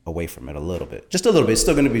away from it a little bit, just a little bit. It's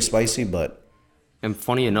still going to be spicy, but. And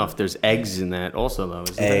funny enough, there's eggs in that also, though.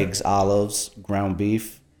 Isn't Eggs, there? olives, ground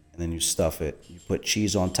beef, and then you stuff it. You put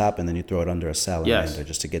cheese on top, and then you throw it under a salamander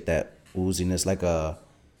just to get that ooziness, like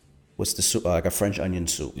what's the soup? Like a French onion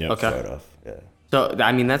soup. Yep. Okay. Sort of. Yeah. So,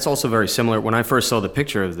 I mean, that's also very similar. When I first saw the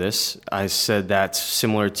picture of this, I said that's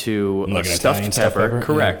similar to Like a an stuffed Italian pepper. stuffed pepper?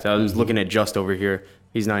 Correct. I was looking at just over here.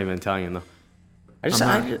 He's not even Italian, though.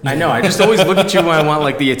 I know. I just always look at you when I want,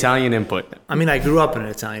 like, the Italian input. I mean, I grew up in an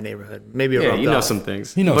Italian neighborhood. Maybe it Yeah, rubbed you know off. some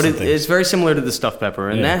things. But it's very similar to the stuffed pepper,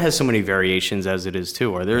 and Yeah. that has so many variations as it is,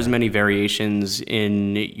 too. Are there as many variations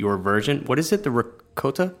in your version? What is it, the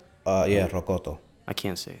ricotta? Yeah, rocoto. I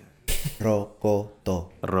can't say that. Rocoto.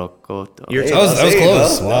 Rocoto. That was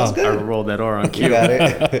close. That Wow. was I good. rolled that R on You cue. got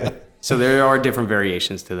it. So there are different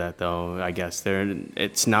variations to that, though. I guess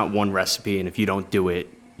it's not one recipe, and if you don't do it,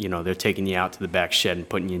 they're taking you out to the back shed and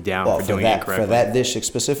putting you down for doing it correctly. For that dish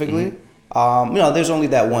specifically, there's only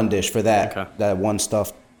that one dish for that Okay. that one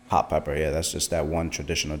stuffed hot pepper. Yeah, that's just that one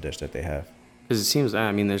traditional dish that they have. Because it seems,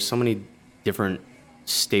 I mean, there's so many different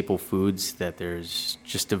staple foods that there's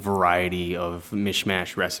just a variety of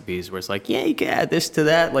mishmash recipes where it's like, yeah, you can add this to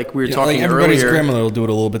that. Like we were talking like everybody's earlier. grandmother will do it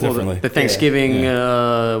a little bit Well, differently. the Thanksgiving,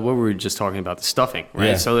 what were we just talking about? The stuffing, right?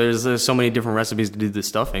 Yeah. So there's so many different recipes to do the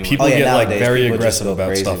stuffing. People get like nowadays, very people just aggressive go about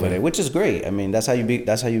crazy stuffing. with it, which is great. I mean, that's how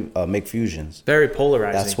you make fusions. Very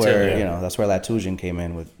polarizing. That's where too. that's where Lat-u-sion came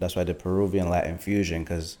in with. That's why I did Peruvian Latin fusion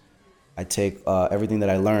because I take everything that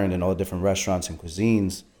I learned in all different restaurants and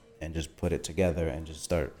cuisines and just put it together and just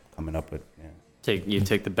start coming up with. Yeah. You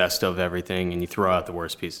take the best of everything and you throw out the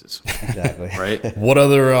worst pieces, Exactly. right? What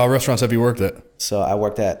other restaurants have you worked at? So I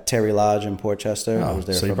worked at Terry Lodge in Port Chester. I was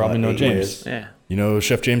there so for you probably about know 8 James. years. Yeah. You know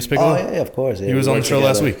Chef James Piccolo? Oh yeah, of course. Yeah, He was we on the worked show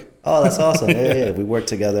last together. week. Oh, that's awesome. Yeah. We worked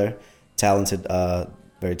together. Talented,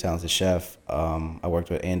 very talented chef. I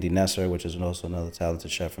worked with Andy Nesser, which is also another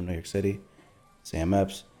talented chef from New York City, Sam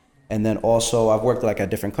Epps. And then also I've worked at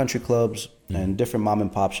different country clubs and different mom and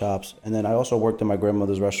pop shops. And then I also worked in my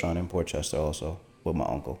grandmother's restaurant in Port Chester also with my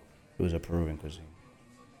uncle, who was a Peruvian cuisine.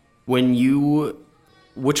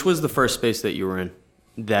 Which was the first space that you were in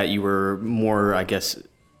that you were more, I guess,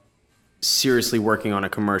 seriously working on a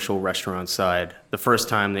commercial restaurant side? The first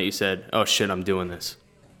time that you said, oh shit, I'm doing this.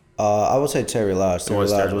 I would say Terry Lodge. Terry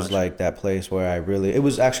was Lodge Terry was Lodge? like that place where it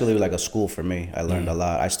was actually like a school for me. I learned a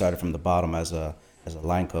lot. I started from the bottom as a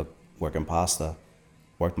line cook, working pasta,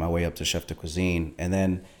 worked my way up to chef de cuisine, and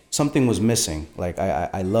then something was missing. Like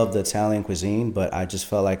I loved the Italian cuisine, but I just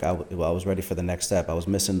felt like I was ready for the next step. I was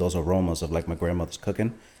missing those aromas of like my grandmother's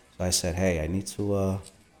cooking. So I said, hey, I need to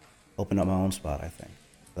open up my own spot. I think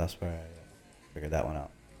that's where I figured that one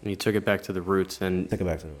out. And you took it back to the roots. And Take it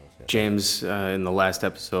back to the roots. Yeah. James, in the last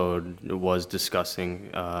episode, was discussing,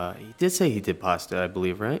 he did say he did pasta, I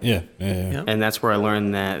believe, right? Yeah. And that's where I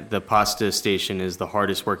learned that the pasta station is the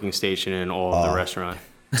hardest working station in all of the restaurant.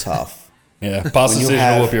 Tough. Yeah, pasta station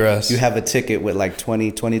will whoop your ass. You have a ticket with like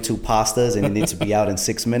 20, 22 pastas, and you need to be out in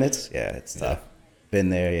 6 minutes. Yeah, it's tough. Been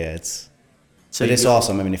there. Yeah, it's. So But it's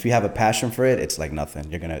awesome. I mean, if you have a passion for it, it's like nothing.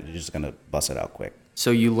 You're just gonna bust it out quick. So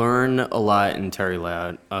you learn a lot in Terry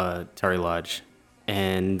Lodge,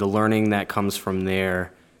 and the learning that comes from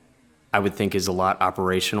there, I would think, is a lot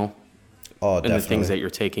operational. Oh, and definitely. the things that you're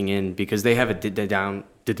taking in, because they have it down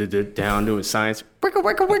to a science.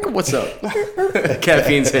 What's up?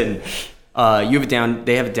 Caffeine's hitting. You have it down.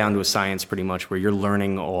 They have it down to a science, pretty much, where you're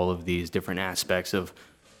learning all of these different aspects of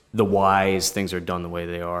the whys things are done the way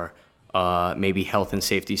they are. Maybe health and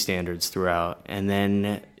safety standards throughout, and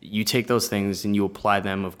then you take those things and you apply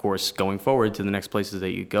them, of course, going forward to the next places that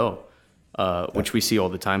you go, which we see all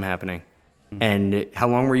the time happening. Mm-hmm. And how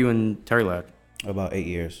long were you in Terry Lodge? About 8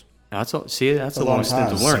 years. That's a long long stint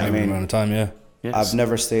time. of learning. I mean, amount of time, yeah. Yes. I've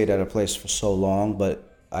never stayed at a place for so long, but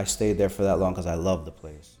I stayed there for that long because I loved the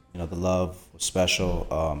place. You know, the love was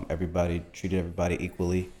special. Everybody treated everybody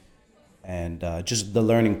equally, and just the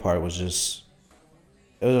learning part was just.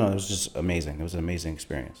 It was just amazing. It was an amazing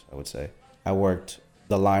experience, I would say. I worked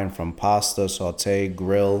the line from pasta, saute,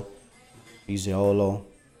 grill, Isiolo,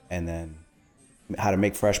 and then how to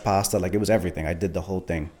make fresh pasta. Like, it was everything. I did the whole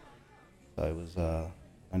thing. So it was,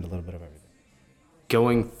 learned a little bit of everything.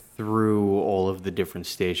 Going through all of the different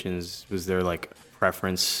stations, was there like a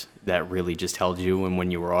preference that really just held you? And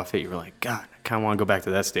when you were off it, you were like, God, I kind of want to go back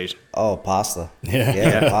to that station. Oh, pasta.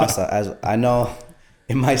 Yeah. Pasta. As I know,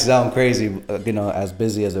 it might sound crazy, as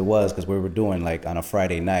busy as it was, because we were doing, like, on a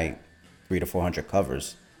Friday night, 300 to 400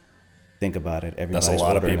 covers. Think about it. Everybody's That's a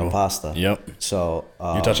lot of ordering people. a pasta. Yep. So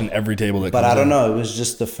You're touching every table that but comes I don't in. know. It was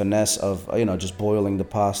just the finesse of, just boiling the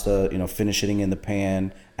pasta, finishing in the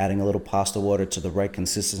pan, adding a little pasta water to the right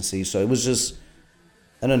consistency. So it was just,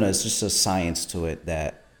 I don't know. It's just a science to it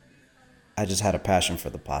that I just had a passion for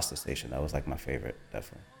the pasta station. That was like my favorite,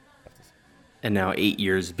 definitely. And now 8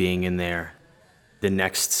 years being in there, the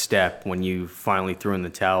next step when you finally threw in the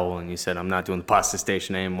towel and you said, I'm not doing the pasta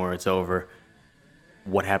station anymore, it's over.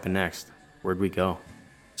 What happened next? Where'd we go?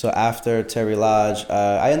 So after Terry Lodge,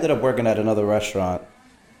 I ended up working at another restaurant.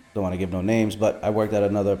 Don't want to give no names, but I worked at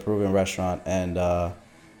another Peruvian restaurant, and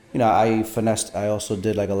I finessed. I also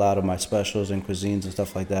did like a lot of my specials and cuisines and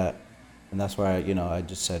stuff like that, and that's where I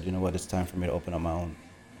just said, you know what, it's time for me to open up my own.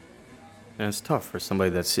 And it's tough for somebody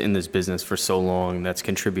that's in this business for so long, that's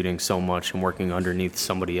contributing so much and working underneath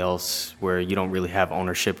somebody else where you don't really have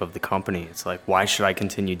ownership of the company. It's like, why should I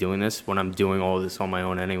continue doing this when I'm doing all this on my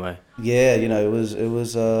own anyway? Yeah, it was like,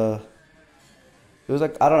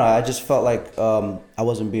 I don't know. I just felt like I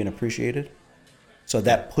wasn't being appreciated, so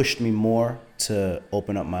that pushed me more to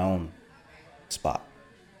open up my own spot.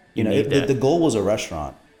 The goal was a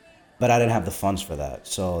restaurant, but I didn't have the funds for that.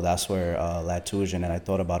 So that's where Lat-u-sion, and I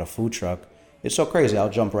thought about a food truck. It's so crazy. I'll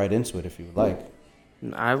jump right into it if you would like.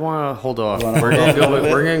 I want to hold off. We're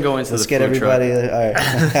gonna go into Let's the get food everybody. truck.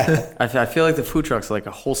 All right. I feel like the food truck's like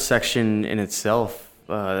a whole section in itself.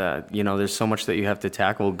 There's so much that you have to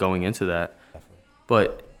tackle going into that.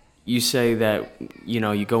 But you say that,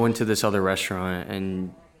 you go into this other restaurant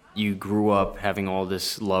and you grew up having all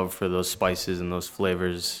this love for those spices and those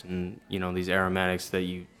flavors and, these aromatics that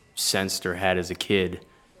you sensed or had as a kid.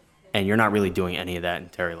 And you're not really doing any of that in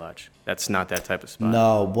Terry Lodge. That's not that type of spot.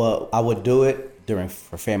 No, well, I would do it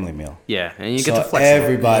for family meal. Yeah, and you So get to flex.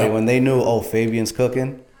 everybody, when they knew, Fabian's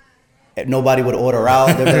cooking, nobody would order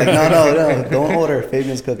out. They'd be like, no, don't order.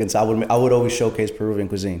 Fabian's cooking. So I would always showcase Peruvian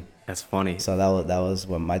cuisine. That's funny. So that was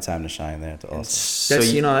when my time to shine there. Also,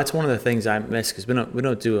 That's one of the things I miss, because we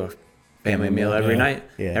don't do a family meal every night.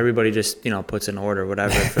 Yeah. Everybody just puts an order,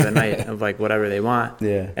 whatever, for the night of like whatever they want.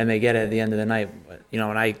 Yeah. And they get it at the end of the night. But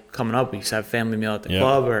when I coming up, we used to have family meal at the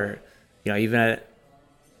club, or even at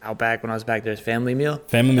Outback when I was back there, family meal.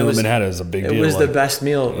 Family meal in Manhattan is a big deal. It was the best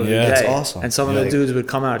meal of the day. It's awesome. And some of the dudes would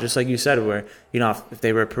come out, just like you said, where if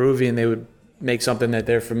they were Peruvian, they would make something that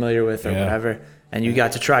they're familiar with or whatever, and you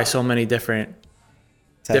got to try so many different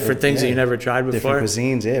things that you never tried before. Different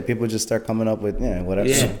cuisines, yeah. People just start coming up with whatever.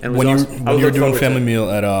 Yeah, and When you were doing family meal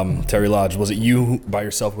at Terry Lodge, was it you by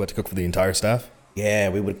yourself who had to cook for the entire staff? Yeah,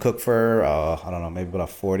 we would cook for I don't know, maybe about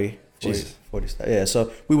 40 staff. Yeah,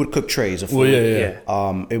 so we would cook trays of food. Well,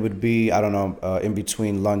 yeah. It would be, I don't know, in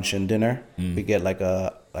between lunch and dinner. We get like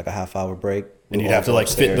a like a half-hour break. And you'd have to like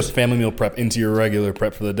fit the family meal prep into your regular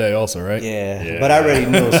prep for the day also, right? Yeah. But I already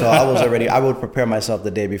knew, so I would prepare myself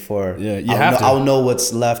the day before. Yeah, I'll know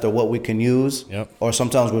what's left or what we can use. Yep. Or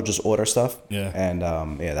sometimes we'll just order stuff. Yeah. And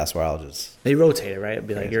that's where I'll just... They rotate it, right? It'd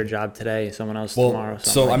be like your job today, someone else tomorrow.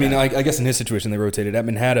 So, like I mean, that. I guess in his situation, they rotated. At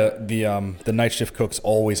Manhattan, the night shift cooks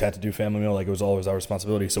always had to do family meal. Like, it was always our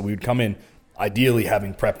responsibility. So we would come in, ideally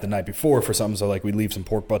having prepped the night before for something. So, like, we'd leave some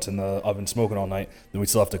pork butts in the oven smoking all night. Then we'd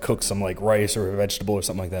still have to cook some, like, rice or a vegetable or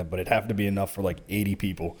something like that. But it'd have to be enough for, like, 80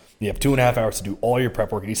 people. You have 2.5 hours to do all your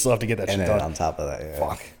prep work, and you still have to get that shit And done. then on top of that,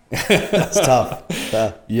 Fuck. It's tough.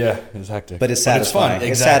 Yeah, it's hectic. But it's satisfying. fun.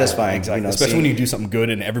 It's satisfying. Exactly. You know, especially when you do something good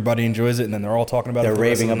and everybody enjoys it, and then they're all talking about it. they're for the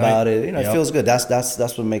rest of raving the night. about it. You know, Yep. it feels good.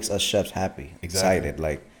 That's what makes us chefs happy, Exactly. excited.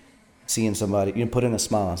 Like seeing somebody, putting a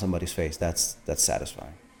smile on somebody's face. That's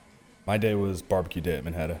satisfying. My day was barbecue day at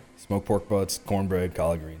Manhattan. Smoked pork butts, cornbread,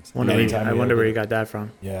 collard greens. I Anytime wonder we where had you got that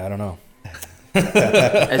from. Yeah, I don't know.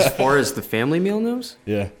 As far as the family meal knows,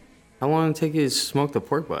 Yeah, how long did it take you to smoke the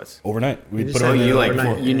pork butts? overnight. We'd You put said it in You there like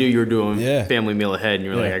overnight. you knew you were doing Yeah. family meal ahead, and you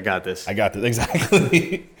were like, Yeah. I got this. I got this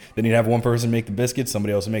exactly. Then you'd have one person make the biscuits,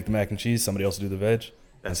 somebody else would make the mac and cheese, somebody else would do the veg.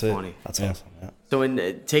 That's it. funny. That's Yeah. awesome. Yeah. So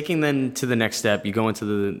in taking then to the next step, you go into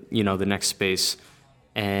the next space,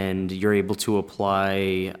 and you're able to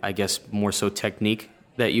apply, I guess, more so technique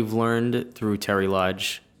that you've learned through Terry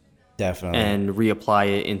Lodge, Definitely. and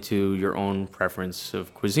reapply it into your own preference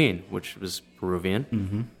of cuisine, which was Peruvian.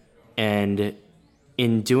 Mm-hmm. And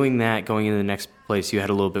in doing that, going into the next place, you had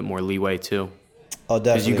a little bit more leeway too. Oh,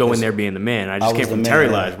 definitely. Because you go in there being the man. I just was came the from man, Terry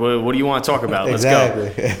yeah. Lodge. What do you want to talk about? Let's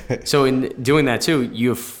Exactly. go. So in doing that too, you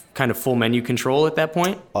have kind of full menu control at that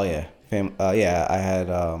point? Oh yeah, yeah. I had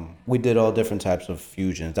we did all different types of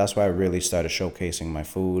fusions. That's why I really started showcasing my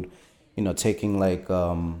food. You know, taking like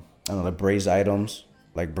like braised items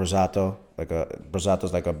like brasato,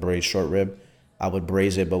 brasato's like a braised short rib. I would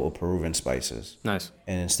braise it but with Peruvian spices. Nice.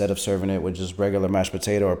 And instead of serving it with just regular mashed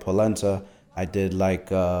potato or polenta, I did like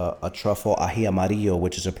a truffle ají amarillo,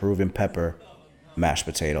 which is a Peruvian pepper mashed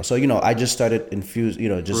potato. So I just started infused.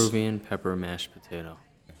 Just Peruvian pepper mashed potato.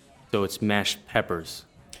 So it's mashed peppers.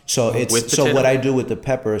 So With it's potato? what I do with the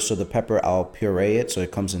pepper. So the pepper, I'll puree it so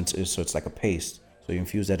it comes into, so it's like a paste. So you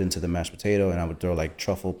infuse that into the mashed potato, and I would throw like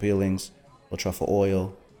truffle peelings or truffle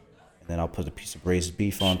oil, and then I'll put a piece of braised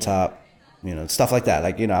beef on top. Stuff like that.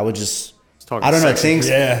 Like I would just, talking I don't know, sexy. things.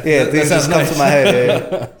 Yeah, Yeah, that things sounds just come nice. to my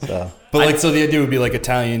head. Yeah. So But so the idea would be like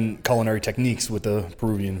Italian culinary techniques with the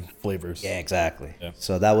Peruvian flavors. yeah, exactly. Yeah.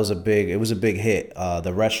 So that was a big hit.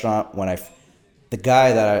 The restaurant the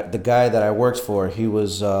guy that I worked for, he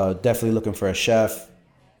was definitely looking for a chef.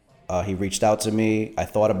 He reached out to me. I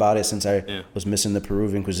thought about it since I was missing the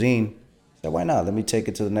Peruvian cuisine. I said, why not? Let me take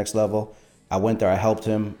it to the next level. I went there. I helped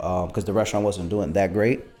him because the restaurant wasn't doing that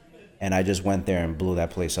great. And I just went there and blew that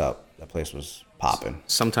place up. That place was popping.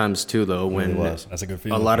 Sometimes too, though, when It was. That's a good a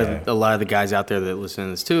feeling. lot of the guys out there that listen to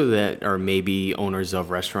this too, that are maybe owners of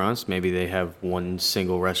restaurants, maybe they have one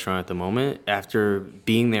single restaurant at the moment. After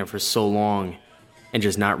being there for so long, and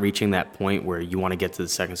just not reaching that point where you want to get to the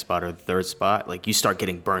second spot or the third spot, like you start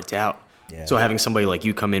getting burnt out. Yeah. So having somebody like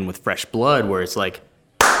you come in with fresh blood, where it's like,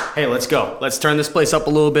 hey, let's go. Let's turn this place up a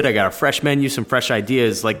little bit. I got a fresh menu, some fresh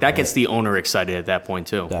ideas. Like that gets the owner excited at that point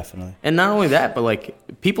too. Definitely. And not only that, but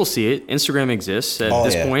like people see it. Instagram exists at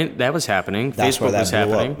this point. That was happening. That's Facebook where that was blew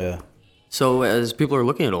happening. up. Yeah. So as people are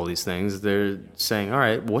looking at all these things, they're saying, all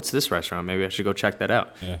right, what's this restaurant? Maybe I should go check that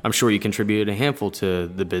out. Yeah. I'm sure you contributed a handful to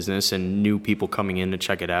the business and new people coming in to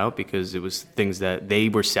check it out because it was things that they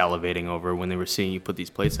were salivating over when they were seeing you put these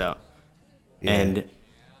plates out. Yeah. And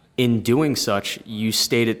in doing such, you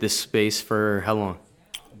stayed at this space for how long?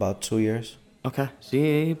 About 2 years. Okay. So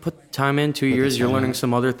you put time in, 2 years, you're learning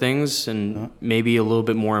some other things and maybe a little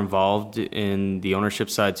bit more involved in the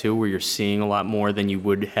ownership side too, where you're seeing a lot more than you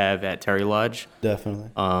would have at Terry Lodge.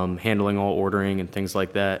 Definitely. Handling all ordering and things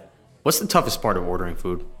like that. What's the toughest part of ordering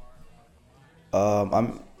food?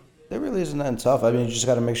 There really isn't nothing tough. I mean, you just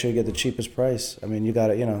got to make sure you get the cheapest price. I mean, you got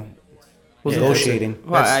to, negotiating.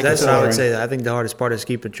 That's what I would say. I think the hardest part is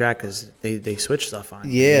keeping track because they switch stuff on.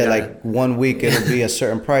 you. Yeah, You gotta- like 1 week it'll be a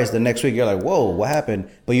certain price. The next week you're like, whoa, what happened?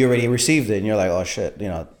 But you already received it, and you're like, oh shit,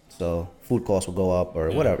 So food costs will go up or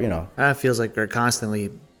whatever. It feels like they're constantly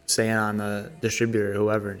staying on the distributor or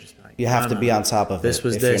whoever. And just like, You have to be on top of This it.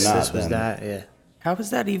 was If you're this. not, This was then- that. Yeah. How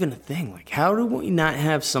is that even a thing? Like, how do we not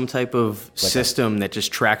have some type of system that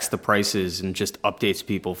just tracks the prices and just updates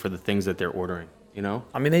people for the things that they're ordering? You know?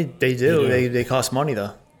 I mean, they do. They cost money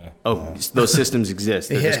though. Oh, those systems exist.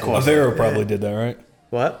 They're just Yeah. cost. Avero probably did that, right?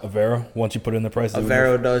 What? Avero, once you put in the price.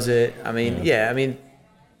 Avero does it. I mean,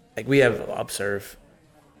 like we have Upserve,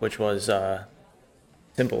 which was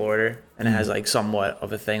simple order, and it has like somewhat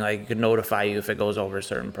of a thing, like it could notify you if it goes over a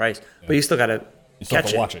certain price, but you still gotta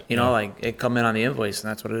catch it. watch it. You know, like it come in on the invoice, and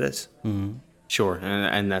that's what it is. Sure,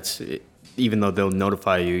 and that's even though they'll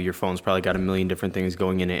notify you, your phone's probably got a million different things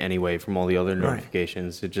going in it anyway from all the other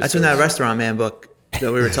notifications. It just That's in that Restaurant Man book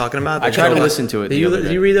that we were talking about. I tried to listen to it. Did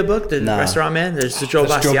you read the book, The Restaurant Man? There's Joe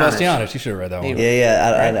That's Joe Bastianich. Bastianich. You should have read that one.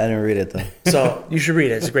 Yeah, I didn't read it though. So you should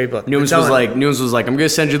read it. It's a great book. Nunes was like, I'm gonna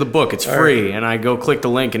send you the book. It's free, and I go click the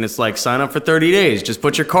link, and it's like, sign up for 30 days. Just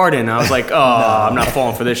put your card in. And I was like, I'm not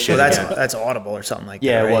falling for this shit. Well, again. that's Audible or something like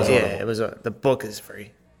Yeah, that. it was right? Audible. Yeah, it was. The book is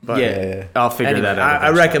free. But Yeah, I'll figure anyway, that out. I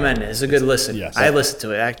recommend it. It's a good listen. Yes. I listened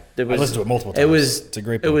to it. I listened to it multiple It times. was. It's a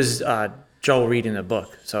great It book. was Joel reading the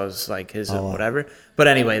book, so it was like his whatever. But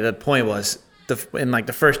anyway, the point was in like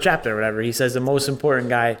the first chapter or whatever, he says the most important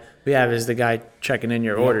guy we have is the guy checking in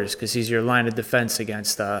your orders because he's your line of defense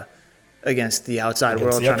against the outside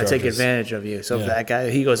world the trying to take upcharges. advantage of you. So if that guy,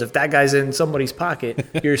 he goes, if that guy's in somebody's pocket,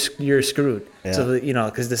 you're screwed. Yeah. So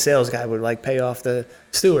because the sales guy would like pay off the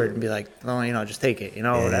steward and be like, oh, just take it,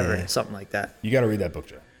 whatever, something like that. You got to read that book,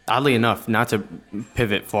 Joe. Oddly enough, not to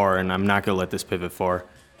pivot far, and I'm not gonna let this pivot far.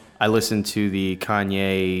 I listened to the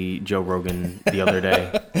Kanye Joe Rogan the other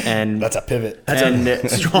day, and That's a pivot.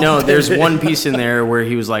 no, there's one piece in there where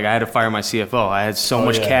he was like, I had to fire my CFO. I had so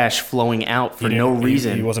much yeah. cash flowing out for He no didn't-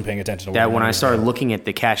 reason. He wasn't paying attention to what that he when I was started doing. looking at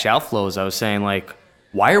the cash outflows, I was saying like,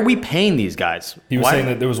 why are we paying these guys? He was Why- saying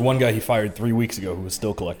that there was one guy he fired 3 weeks ago who was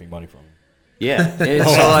still collecting money from him. Yeah. And Oh,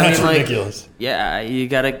 so I that's mean, like, ridiculous. yeah, you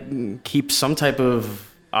gotta keep some type of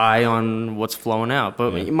eye on what's flowing out.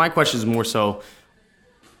 But my question is more so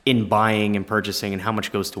in buying and purchasing and how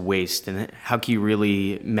much goes to waste and how can you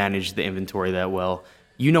really manage the inventory that well.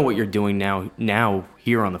 You know what you're doing now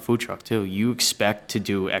here on the food truck too. You expect to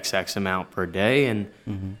do XX amount per day, and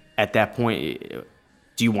at that point,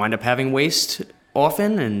 do you wind up having waste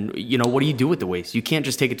often? And what do you do with the waste? You can't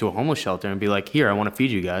just take it to a homeless shelter and be like, here, I want to feed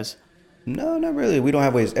you guys. No, not really. We don't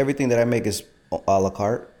have waste. Everything that I make is a la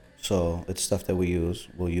carte, so it's stuff that we'll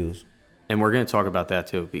use. And we're going to talk about that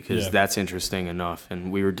too, because Yeah. that's interesting enough.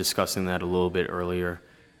 And we were discussing that a little bit earlier.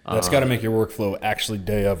 That's got to make your workflow actually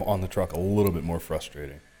day of on the truck a little bit more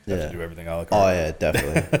frustrating. You have Yeah. to do everything a la Oh carte. yeah,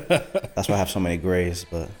 definitely. That's why I have so many grays,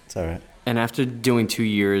 but it's all right. And after doing 2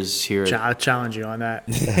 years here, I'll challenge you on that.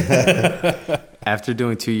 after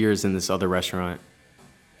doing 2 years in this other restaurant,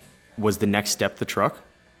 was the next step the truck?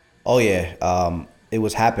 Oh yeah, it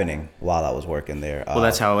was happening while I was working there. Well,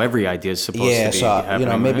 that's how every idea is supposed Yeah, to be so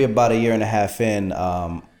happening. maybe right? about a year and a half in,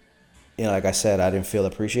 like I said, I didn't feel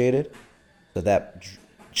appreciated, so that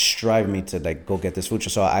strived me to like go get this food.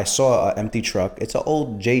 So I saw an empty truck. It's an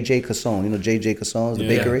old JJ Casson. JJ Casson's the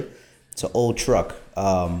Yeah. bakery. It's an old truck,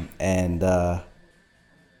 and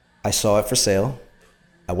I saw it for sale.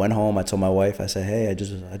 I went home. I told my wife. I said, "Hey, I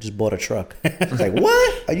just bought a truck." She's like,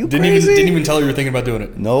 "What? Are you crazy?" Didn't even tell her you were thinking about doing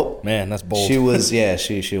it. Nope. Man, that's bold. She was,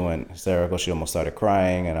 she went hysterical. She almost started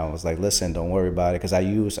crying, and I was like, "Listen, don't worry about it," because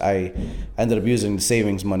I ended up using the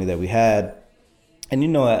savings money that we had,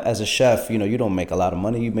 and as a chef, you don't make a lot of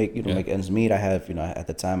money. You don't make ends meet. I have, at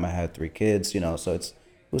the time I had 3 kids, so it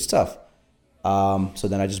was tough. So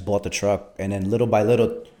then I just bought the truck, and then little by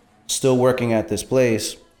little, still working at this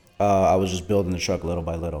place, I was just building the truck little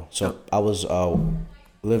by little. So I was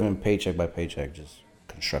living paycheck by paycheck, just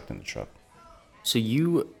constructing the truck. So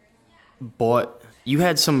you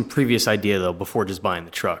had some previous idea though before just buying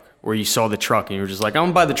the truck, where you saw the truck and you were just like, I'm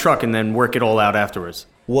gonna buy the truck and then work it all out afterwards.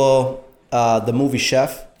 Well, the movie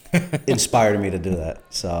Chef inspired me to do that.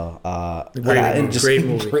 So Great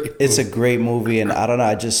movie. it's a great movie, and I don't know.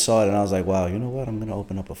 I just saw it and I was like, wow, you know what? I'm gonna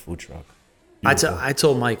open up a food truck. I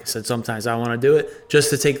told Mike, I said sometimes I want to do it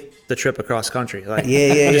just to take the trip across country. Like,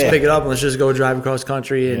 Yeah. just pick it up and let's just go drive across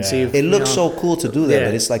country and see if It looks so cool to do that, Yeah.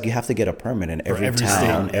 but it's like you have to get a permit in every every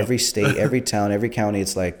town, state, every state, every town, every county.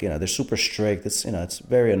 It's like they're super strict. It's it's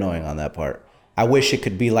very annoying on that part. I wish it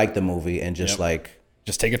could be like the movie and just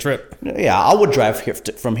Just take a trip. yeah, I would drive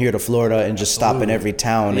from here to Florida and just stop in every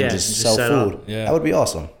town Yeah, and just just sell set food. up. Yeah. That would be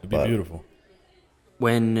awesome. It'd be beautiful.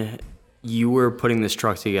 When you were putting this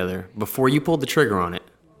truck together, before you pulled the trigger on it,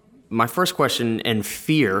 my first question and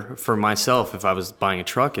fear for myself if I was buying a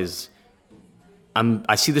truck is,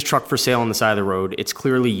 I see this truck for sale on the side of the road. It's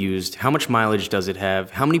clearly used. How much mileage does it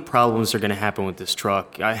have? How many problems are going to happen with this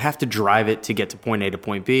truck? I have to drive it to get to point A to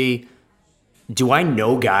point B. Do I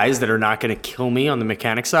know guys that are not going to kill me on the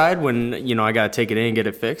mechanic side when, I got to take it in and get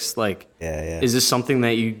it fixed? Like, Yeah. is this something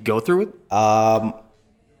that you go through with?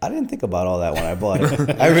 I didn't think about all that when I bought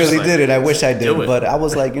it. I really didn't. I wish I did, do it. but I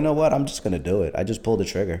was like, you know what? I'm just gonna do it. I just pulled the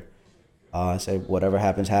trigger. I said, whatever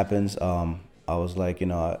happens, happens. I'm I was like,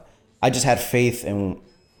 I just had faith in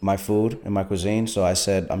my food and my cuisine. So I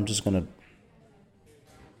said, I'm just going to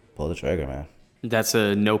pull the trigger, man. That's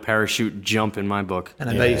a no parachute jump in my book. And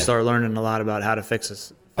I bet you start learning a lot about how to fix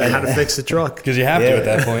this. How to fix the truck. Because you have to at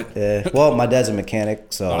that point. Yeah. Well, my dad's a mechanic,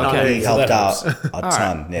 so Okay. he So helped that out a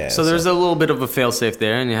ton. Yeah. So there's a little bit of a fail-safe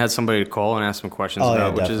there, and you had somebody to call and ask some questions Oh,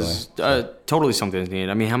 about, yeah, which is totally something to need.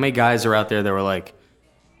 I mean, how many guys are out there that were like,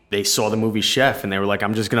 they saw the movie Chef, and they were like,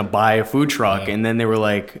 I'm just going to buy a food truck, and then they were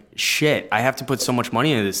like, shit, I have to put so much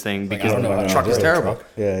money into this thing because the truck is terrible.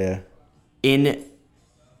 Yeah. In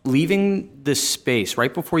leaving the space,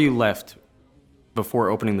 right before you left, before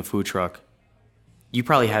opening the food truck, you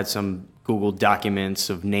probably had some Google documents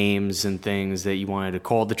of names and things that you wanted to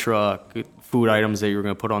call the truck, food items that you were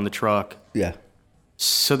going to put on the truck. Yeah.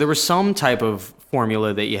 So there was some type of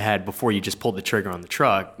formula that you had before you just pulled the trigger on the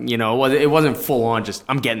truck. It wasn't full on just,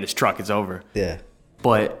 I'm getting this truck, it's over. Yeah.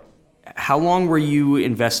 But how long were you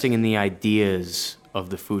investing in the ideas of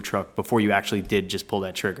the food truck before you actually did just pull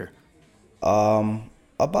that trigger?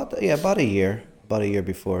 About a year. About a year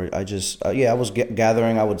before. I just, I was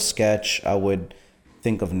gathering. I would sketch. I would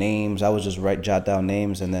think of names. I would just jot down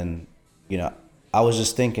names. And then, I was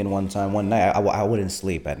just thinking one night, I wouldn't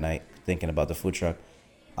sleep at night thinking about the food truck.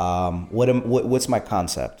 What's my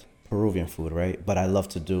concept? Peruvian food, right? But I love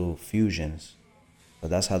to do fusions. So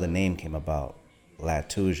that's how the name came about.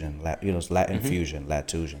 Lat-u-sion. It's Latin fusion,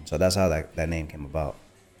 Lat-u-sion. So that's how that name came about.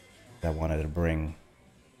 I wanted to bring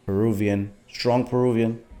strong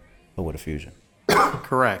Peruvian, but with a fusion.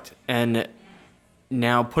 Correct. And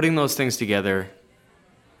now putting those things together,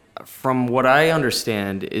 from what I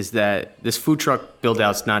understand, is that this food truck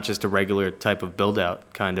build-out's not just a regular type of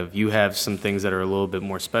build-out, kind of. You have some things that are a little bit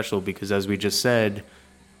more special because, as we just said,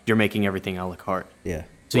 you're making everything a la carte. Yeah.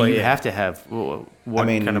 So you have to have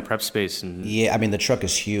kind of prep space? Yeah, the truck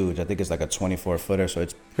is huge. I think it's like a 24-footer, so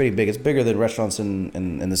it's pretty big. It's bigger than restaurants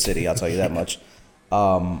in the city, I'll tell you that much.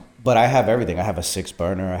 But I have everything. I have a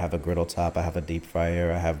 6-burner. I have a griddle top. I have a deep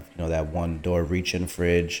fryer. I have, that 1-door reach-in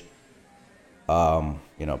fridge.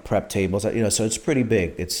 Prep tables. So it's pretty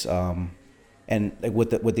big. It's and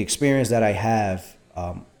with the experience that I have,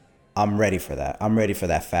 I'm ready for that. I'm ready for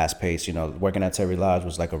that fast pace. Working at Terry Lodge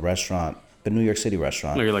was like a restaurant, a New York City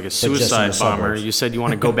restaurant. You're like a but just in suicide the bomber. suburbs. You said you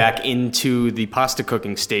want to go back into the pasta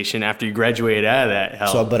cooking station after you graduated out of that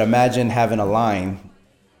hell. So, but imagine having a line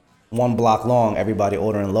 1 block long, everybody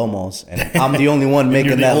ordering lomos, and I'm the only one making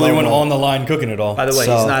You're the that only lomo. one on the line cooking it all. By the way,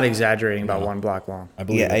 So- he's not exaggerating about 1 block long. I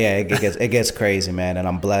believe Yeah, it. it gets crazy, man, and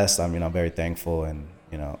I'm blessed. I'm very thankful, and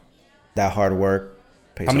that hard work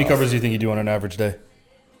pays How many off. covers do you think you do on an average day?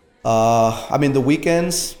 The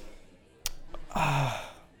weekends, I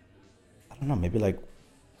don't know, maybe like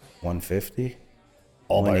 150.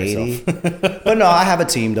 All by 180. yourself. But no, I have a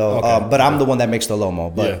team though. Okay, But I'm the one that makes the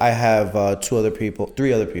lomo. But Yeah. I have 3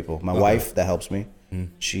 other people. My wife that helps me.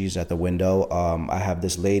 She's at the window. I have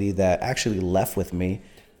this lady that actually left with me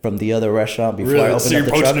from the other restaurant before I Really? opened So up you're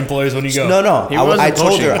the poaching truck. employees when you go? No. He wasn't I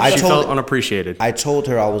told pushing. her. She felt unappreciated. I told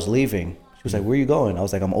her I was leaving. She was like, "Where are you going?" I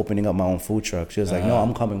was like, "I'm opening up my own food truck." She was like, "No,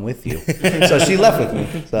 I'm coming with you." So she left with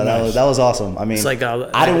me. So that was awesome. It's like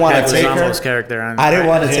I didn't want to take her. Leguizamo's character on. I didn't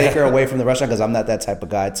want to take her away from the restaurant because I'm not that type of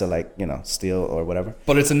guy to steal or whatever.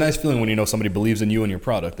 But it's a nice feeling when you know somebody believes in you and your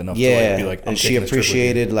product enough Yeah, to be like, I'm and she taking this trip with you.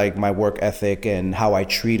 appreciated like my work ethic and how I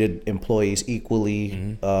treated employees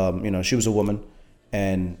equally. She was a woman,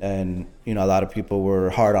 and a lot of people were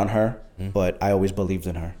hard on her, but I always believed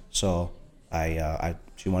in her. So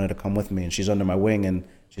she wanted to come with me, and she's under my wing, and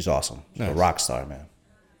she's awesome. She's a rock star, man.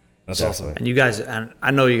 That's Definitely. awesome. And you guys, and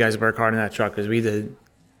I know you guys work hard in that truck because we did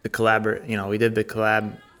the collab. We did the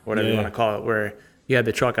collab, whatever you Yeah. want to call it, where you had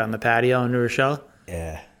the truck on the patio in New Rochelle.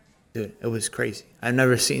 Yeah. Dude, it was crazy. I've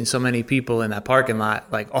never seen so many people in that parking lot,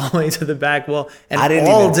 like all the way to the back wall, and I didn't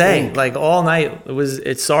all even day, think. like all night.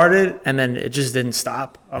 It started, and then it just didn't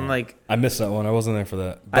stop. I'm like, I missed that one. I wasn't there for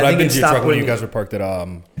that. I But I've think been it to your stopped truck when you when- guys were parked at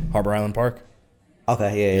Harbor Island Park.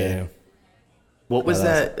 Okay. Yeah. What was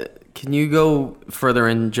that? Can you go further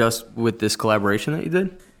in just with this collaboration that you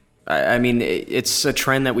did? I mean, it's a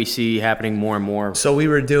trend that we see happening more and more. so we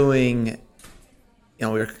were doing,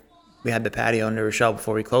 we had the patio in New Rochelle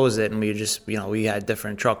before we closed it, and we just, we had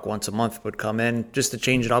different truck once a month would come in just to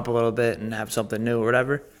change it up a little bit and have something new or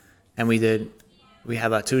whatever. And we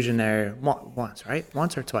had Lat-u-sion there once, right?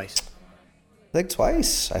 Once or twice? Like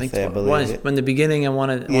twice, I believe. Once it. in the beginning and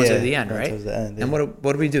once at the end, once right? at the end, yeah. And what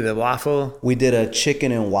did we do? The waffle? We did a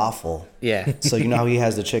chicken and waffle. Yeah. So you know how he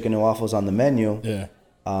has the chicken and waffles on the menu? Yeah.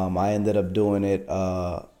 I ended up doing it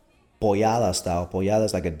pollada style. Pollada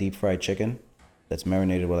is like a deep fried chicken that's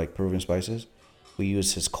marinated with like Peruvian spices. we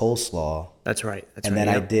used his coleslaw. That's right. And then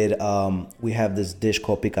I did, we have this dish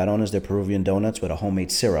called picarones. They're Peruvian donuts with a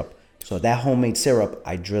homemade syrup. So that homemade syrup,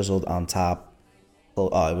 I drizzled on top.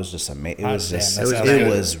 Oh, it was just amazing. It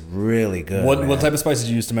was really good. What type of spices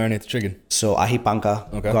did you use to marinate the chicken? So ají panca,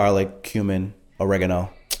 garlic, cumin, oregano.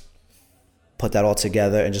 Put that all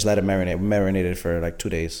together and just let it marinate. We marinated for like 2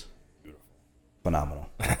 days. Phenomenal.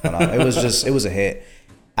 It was a hit.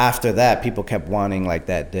 After that, people kept wanting like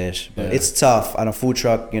that dish. But it's tough on a food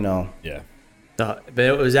truck, you know. Yeah. But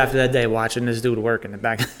it was after that day watching this dude work in the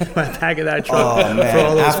back of that truck. Oh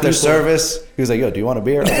man! After people. service, he was like, "Yo, do you want a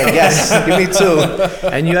beer?" I was like, "Yes, give me 2."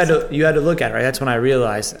 And you had to look at it, right? That's when I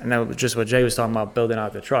realized, and that was just what Jay was talking about, building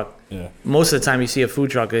out the truck. Yeah. Most of the time, you see a food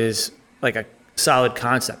truck is like a solid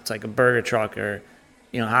concept, it's like a burger truck or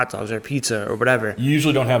hot dogs or pizza or whatever. You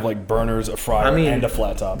usually don't have like burners, a fryer, and a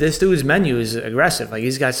flat top. This dude's menu is aggressive. Like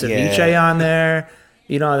he's got ceviche on there,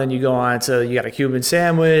 and then you go on to you got a Cuban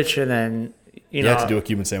sandwich, and then. You have to do a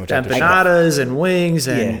Cuban sandwich. Empanadas and wings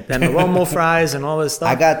and then the Romo fries and all this stuff.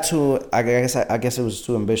 I got too. I guess it was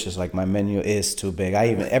too ambitious. Like my menu is too big.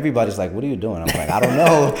 Everybody's like, "What are you doing?" I'm like, "I don't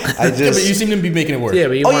know." But you seem to be making it work. Yeah,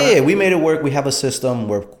 but we made it work. We have a system.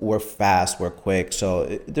 We're fast. We're quick. So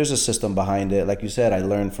there's a system behind it. Like you said, I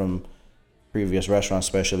learned from previous restaurants,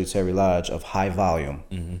 especially Terry Lodge, of high volume.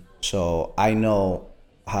 Mm-hmm. So I know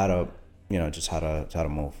how to, just how to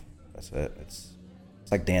move. That's it. It's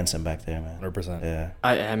like dancing back there, man. 100%. Yeah.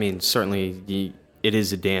 I mean, certainly it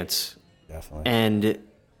is a dance. Definitely. And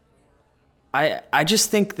I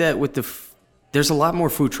just think that with there's a lot more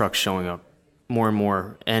food trucks showing up, more and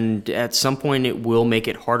more. And at some point it will make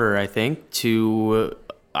it harder, I think, to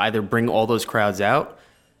either bring all those crowds out,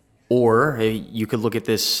 or you could look at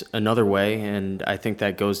this another way. And I think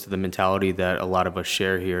that goes to the mentality that a lot of us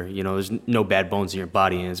share here. There's no bad bones in your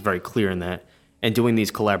body, and it's very clear in that. And doing these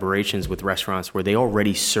collaborations with restaurants where they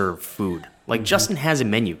already serve food. Like Justin has a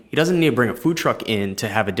menu. He doesn't need to bring a food truck in to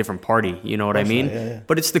have a different party. You know what I mean? Yeah.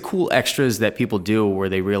 But it's the cool extras that people do where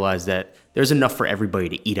they realize that there's enough for everybody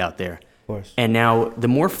to eat out there. Of course. And now the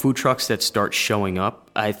more food trucks that start showing up,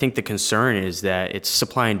 I think the concern is that it's a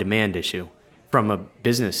supply and demand issue from a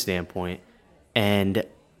business standpoint. And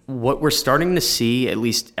what we're starting to see, at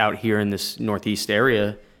least out here in this Northeast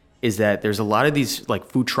area, is that there's a lot of these like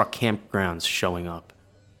food truck campgrounds showing up.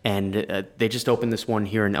 And they just opened this one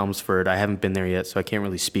here in Elmsford. I haven't been there yet, so I can't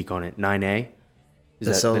really speak on it. 9A?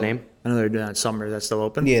 Is that the name? I know they're doing that summer. That's still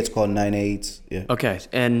open? Yeah, it's called 9/8. Yeah. Okay.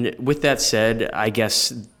 And with that said, I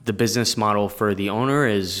guess the business model for the owner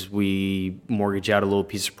is we mortgage out a little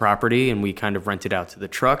piece of property and we kind of rent it out to the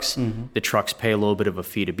trucks. Mm-hmm. The trucks pay a little bit of a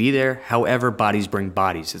fee to be there. However, bodies bring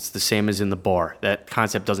bodies. It's the same as in the bar. That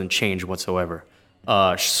concept doesn't change whatsoever.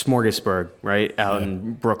 Smorgasburg, right? Out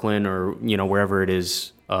in Brooklyn or, wherever it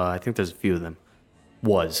is. I think there's a few of them.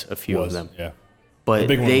 Was a few of them. Yeah. But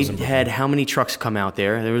they had how many trucks come out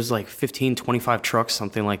there? There was like 15, 25 trucks,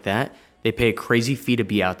 something like that. They pay a crazy fee to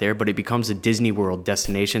be out there, but it becomes a Disney World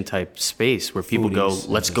destination type space where people go,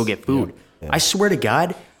 let's go get food. Yeah. I swear to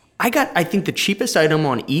God, I think, the cheapest item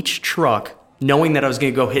on each truck, knowing that I was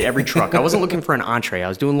going to go hit every truck. I wasn't looking for an entree. I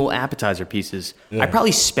was doing little appetizer pieces. Yeah. I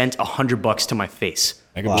probably spent $100 to my face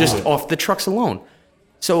just off the trucks alone.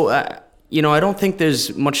 So, I don't think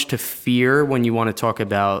there's much to fear when you want to talk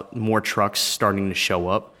about more trucks starting to show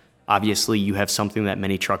up. Obviously, you have something that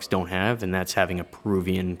many trucks don't have, and that's having a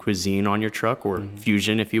Peruvian cuisine on your truck, or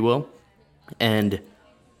fusion, if you will. And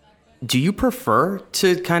do you prefer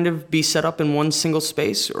to kind of be set up in one single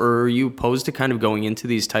space, or are you opposed to kind of going into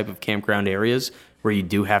these type of campground areas where you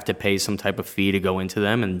do have to pay some type of fee to go into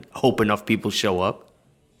them and hope enough people show up?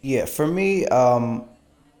 Yeah, for me,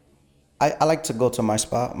 I like to go to my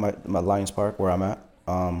spot, my Lions Park, where I'm at.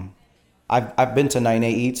 I've been to 9A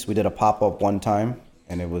Eats. We did a pop-up one time,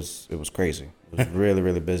 and it was crazy. It was really,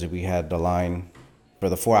 really busy. We had the line for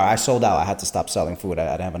the 4 hours. I sold out. I had to stop selling food.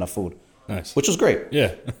 I didn't have enough food. Nice. Which was great.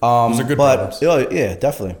 Yeah. Those are good problems. Yeah,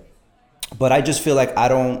 definitely. But I just feel like I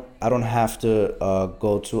don't have to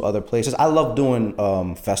go to other places. I love doing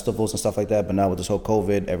festivals and stuff like that, but now with this whole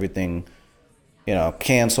COVID, everything,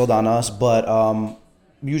 canceled on us. But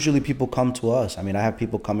usually people come to us. I mean, I have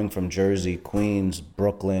people coming from Jersey, Queens,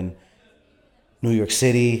 Brooklyn, New York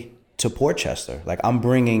City to Portchester. Like, I'm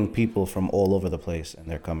bringing people from all over the place, and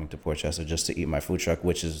they're coming to Portchester just to eat my food truck,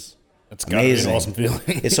 which is amazing. It's an awesome feeling.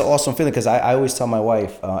 It's an awesome feeling because I always tell my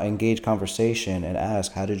wife, engage conversation and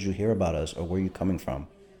ask, how did you hear about us, or where are you coming from?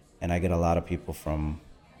 And I get a lot of people from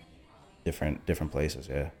different places,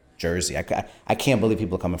 yeah. Jersey. I can't believe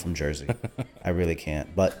people are coming from Jersey. I really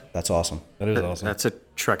can't. But that's awesome. That is awesome. That's a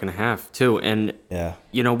trek and a half too. And Yeah.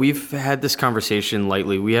 you know, we've had this conversation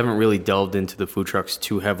lately. We haven't really delved into the food trucks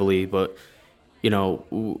too heavily, but you know,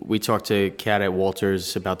 we talked to Kat at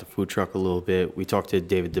Walters about the food truck a little bit. We talked to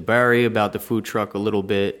David DeBarry about the food truck a little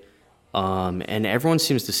bit. And everyone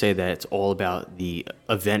seems to say that it's all about the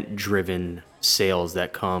event-driven sales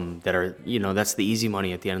that come that are, you know, that's the easy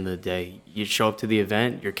money at the end of the day. You show up to the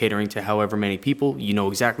event, you're catering to however many people, you know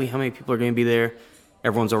exactly how many people are going to be there.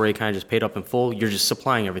 Everyone's already kind of just paid up in full. You're just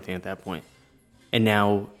supplying everything at that point. And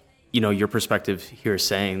now, you know, your perspective here is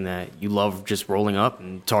saying that you love just rolling up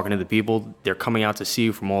and talking to the people. They're coming out to see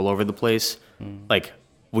you from all over the place. Like,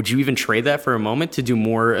 would you even trade that for a moment to do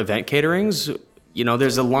more event caterings? You know,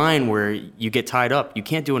 there's a line where you get tied up. You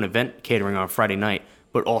can't do an event catering on Friday night,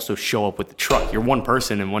 but also show up with the truck. You're one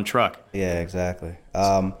person in one truck. Yeah, exactly.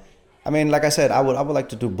 I mean, like I said, I would like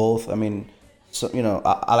to do both. I mean, so you know,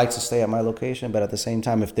 I like to stay at my location, but at the same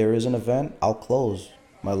time, if there is an event, I'll close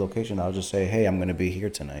my location. I'll just say, hey, I'm going to be here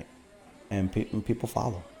tonight, and people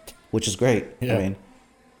follow, which is great. Yeah. I mean,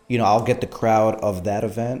 you know, I'll get the crowd of that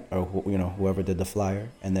event, or you know, whoever did the flyer,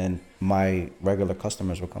 and then my regular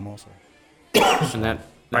customers will come also. And that,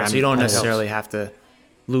 Right, so you don't that necessarily helps. have to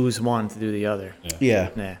lose one to do the other. Yeah,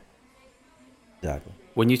 Yeah. exactly.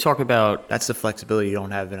 When you talk about, That's the flexibility you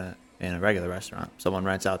don't have in a regular restaurant. Someone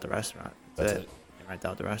rents out the restaurant. That's it. They rent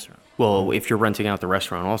out the restaurant. well, if you're renting out the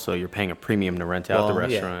restaurant also, you're paying a premium to rent out the Well,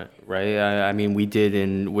 yeah. restaurant, right? I mean, we did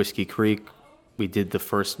in Whiskey Creek, we did the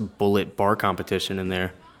first Bullet bar competition in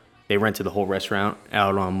there. They rented the whole restaurant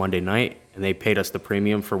out on Monday night, and they paid us the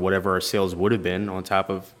premium for whatever our sales would have been on top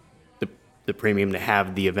of the premium to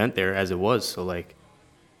have the event there as it was. So, like,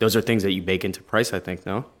 those are things that you bake into price, I think,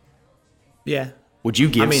 no? Yeah. Would you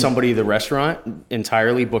give I mean- somebody the restaurant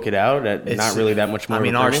entirely, book it out at not really that much more I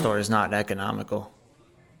mean, of a our premium store is not economical.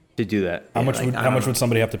 to do that? How much like, would I how don't much know. would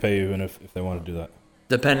somebody have to pay you, even if they want to do that?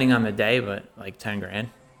 Depending on the day, but like 10 grand.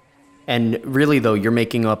 And really, though, you're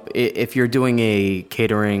making up, if you're doing a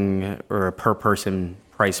catering or a per person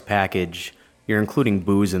price package, you're including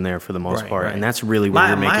booze in there for the most Right, part. right. And that's really where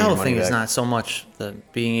you're making My your whole money thing is back. not so much the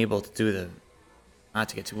being able to do the, not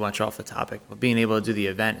to get too much off the topic, but being able to do the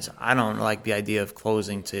event. Is I don't like the idea of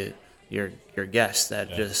closing to your guests that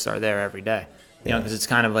just are there every day. You know, because it's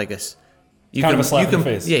kind of like you Kind can, of a slap you in can,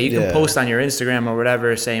 the face. Yeah, you Yeah. can post on your Instagram or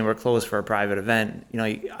whatever saying we're closed for a private event. You know,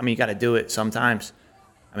 I mean, you got to do it sometimes.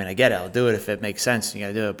 I mean, I get it. I'll do it if it makes sense. You got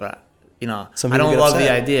to do it, but you know, Some I people don't get love the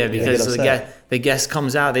upset. idea Yeah, they because get the upset. guest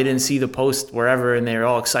comes out, they didn't see the post wherever, and they're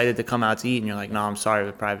all excited to come out to eat, and you're like, no, I'm sorry,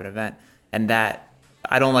 it's a private event, and that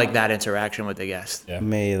I don't like that interaction with the guest. Yeah.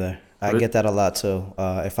 Me either. I get that a lot too.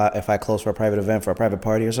 If I close for a private event, for a private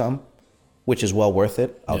party or something, which is well worth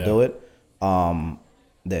it, I'll Yeah. do it.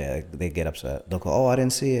 They get upset. They'll go, "Oh, I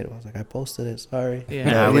didn't see it." I was like, "I posted it. Sorry."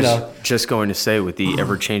 Yeah. I You was know. just going to say, with the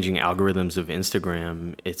ever-changing algorithms of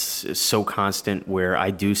Instagram, it's so constant where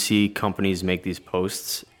I do see companies make these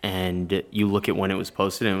posts, and you look at when it was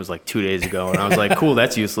posted, and it was like 2 days ago, and I was like, cool,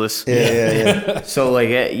 that's useless. Yeah. So, like,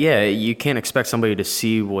 yeah, you can't expect somebody to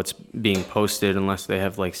see what's being posted unless they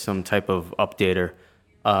have, like, some type of updater.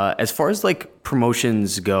 As far as, like,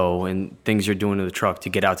 promotions go and things you're doing to the truck to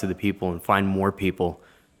get out to the people and find more people,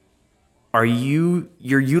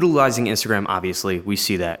 you're utilizing Instagram, obviously. We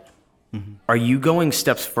see that. Mm-hmm. Are you going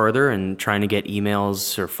steps further and trying to get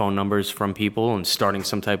emails or phone numbers from people and starting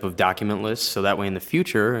some type of document list so that way in the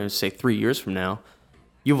future, say 3 years from now,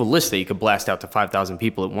 you have a list that you could blast out to 5,000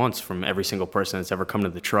 people at once from every single person that's ever come to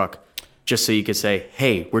the truck, just so you could say,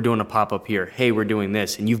 hey, we're doing a pop-up here. Hey, we're doing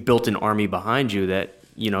this. And you've built an army behind you that,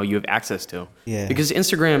 you know, you have access to. Yeah. Because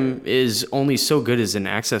Instagram is only so good as an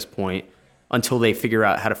access point until they figure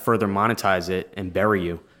out how to further monetize it and bury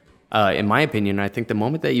you. In my opinion, I think the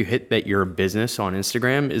moment that you hit that you're a business on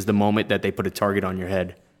Instagram is the moment that they put a target on your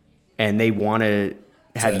head and they want to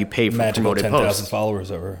have you pay for magical promoted 10,000 posts.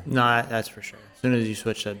 followers ever. No, that's for sure. As soon as you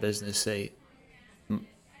switch to business, they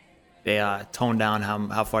tone down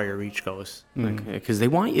how far your reach goes. Because they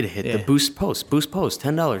want you to hit the Yeah. boost post,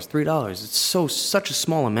 $10, $3. It's such a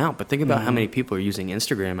small amount, but think about how many people are using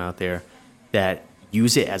Instagram out there that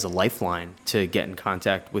use it as a lifeline to get in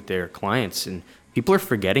contact with their clients. And people are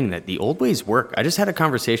forgetting that the old ways work. I just had a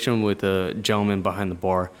conversation with a gentleman behind the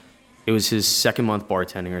bar. It was his second month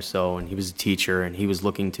bartending or so, and he was a teacher, and he was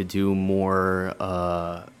looking to do more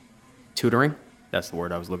tutoring. That's the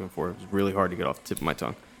word I was looking for. It was really hard to get off the tip of my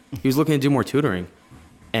tongue. He was looking to do more tutoring,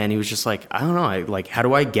 and he was just like, I don't know, how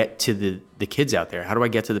do I get to the kids out there? How do I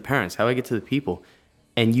get to the parents? How do I get to the people?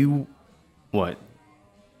 And you, what?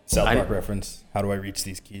 South I- Park reference. How do I reach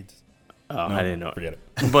these kids? Oh, I didn't know. Forget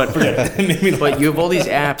it. But but you have all these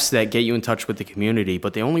apps that get you in touch with the community,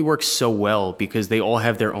 but they only work so well because they all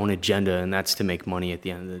have their own agenda, and that's to make money at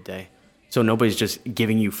the end of the day. So nobody's just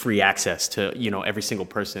giving you free access to, every single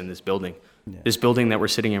person in this building. Yeah. This building that we're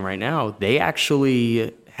sitting in right now, they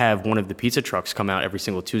actually have one of the pizza trucks come out every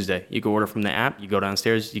single Tuesday. You go order from the app, you go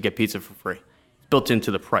downstairs, you get pizza for free. It's built into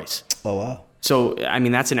the price. Oh, wow. So, I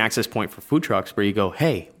mean, that's an access point for food trucks where you go,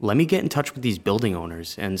 hey, let me get in touch with these building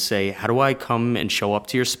owners and say, how do I come and show up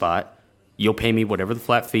to your spot? You'll pay me whatever the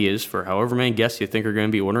flat fee is for however many guests you think are going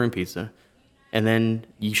to be ordering pizza. And then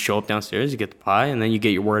you show up downstairs, you get the pie, and then you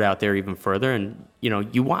get your word out there even further. And,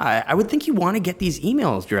 I would think you want to get these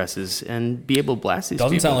email addresses and be able to blast these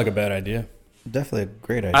Doesn't people. sound like a bad idea. Definitely a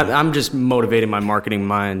great idea. I'm just motivating my marketing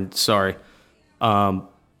mind, sorry.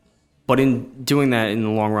 But in doing that in the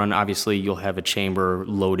long run, obviously you'll have a chamber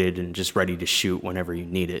loaded and just ready to shoot whenever you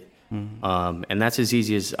need it. Mm-hmm. And that's as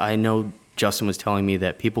easy as I know Justin was telling me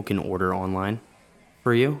that people can order online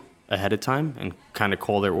for you ahead of time and kind of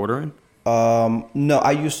call their order in. No,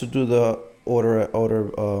 I used to do the order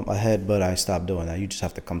ahead, but I stopped doing that. You just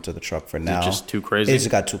have to come to the truck for now. Is it just too crazy? It just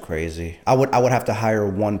got too crazy. I would have to hire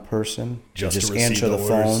one person to just answer the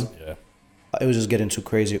phone. Yeah. It was just getting too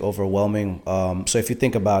crazy, overwhelming. So if you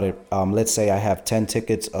think about it, let's say I have 10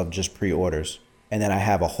 tickets of just pre-orders, and then I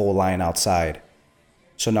have a whole line outside.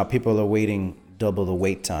 So now people are waiting double the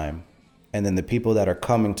wait time, and then the people that are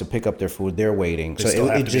coming to pick up their food, they're waiting. So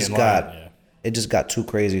it just got too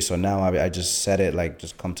crazy. So now I just set it like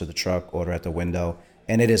just come to the truck, order at the window,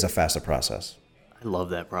 and it is a faster process. I love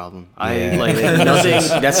that problem. Yeah. I like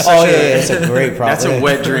nothing. That's such it's a great problem. That's a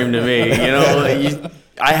wet dream to me.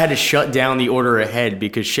 I had to shut down the order ahead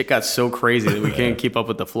because shit got so crazy that we couldn't keep up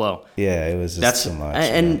with the flow. Yeah, it was just too much.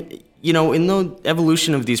 And in the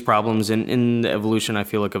evolution of these problems, and in the evolution, I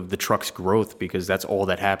feel like of the truck's growth, because that's all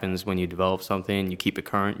that happens when you develop something, you keep it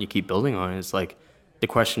current, you keep building on it. It's like the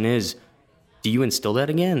question is, do you instill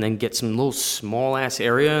that again, then get some little small ass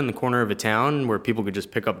area in the corner of a town where people could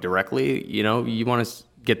just pick up directly? You want to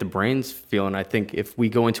get the brains feeling. I think if we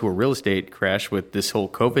go into a real estate crash with this whole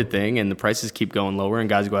COVID thing and the prices keep going lower and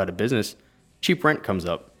guys go out of business, cheap rent comes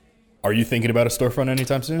up. Are you thinking about a storefront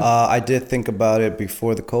anytime soon? I did think about it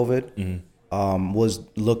before the COVID. Mm-hmm. Was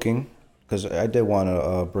looking, because I did want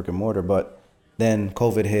a brick and mortar, but then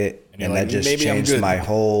COVID hit, and that just changed my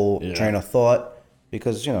whole train of thought.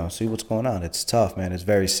 Because, see what's going on. It's tough, man. It's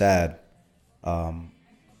very sad.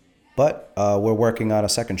 But we're working on a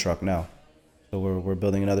second truck now. So we're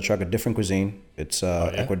building another truck, a different cuisine. It's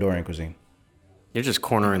Ecuadorian cuisine. You're just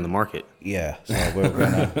cornering the market. Yeah. So we're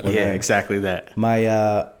gonna, exactly that.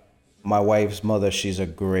 My wife's mother, she's a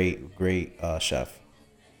great chef.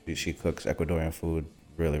 She cooks Ecuadorian food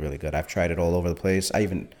really, really good. I've tried it all over the place. I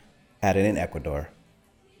even had it in Ecuador.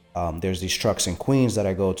 There's these trucks in Queens that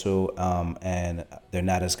I go to, and they're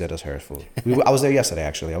not as good as her food. I was there yesterday,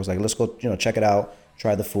 actually. I was like, let's go, check it out,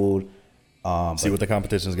 try the food. See what the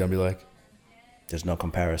competition is going to be like. There's no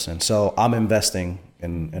comparison. So I'm investing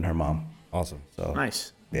in her mom. Awesome. So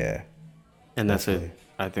nice. Yeah. And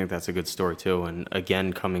I think that's a good story too. And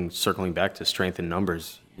again, circling back to strength in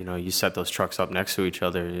numbers, you set those trucks up next to each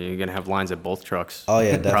other, you're going to have lines at both trucks. Oh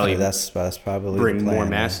yeah, definitely. That's probably bring the plan, more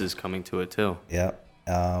masses coming to it too. Yeah.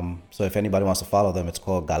 So if anybody wants to follow them, it's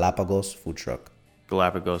called Galapagos Food Truck.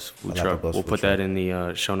 Galapagos Food Truck. We'll put that in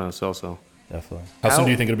the show notes also. Definitely. How soon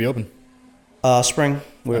do you think it'll be open? Spring.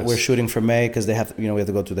 We're shooting for May because they have to, we have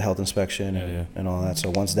to go through the health inspection and all that.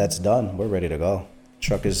 So once that's done, we're ready to go.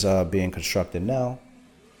 Truck is being constructed now,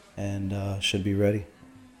 and should be ready.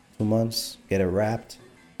 2 months. Get it wrapped.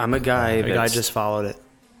 I'm a guy. I just followed it.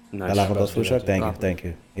 Nice. Galapagos Food Truck. Thank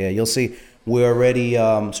you. Yeah, you'll see. We're already.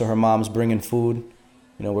 So her mom's bringing food.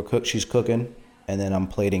 She's cooking, and then I'm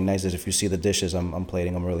plating nice. As if you see the dishes, I'm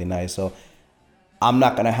plating them really nice. So I'm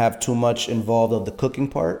not gonna have too much involved of the cooking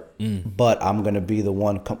part, but I'm gonna be the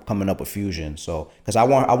one coming up with fusion. So because I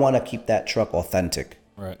want to keep that truck authentic,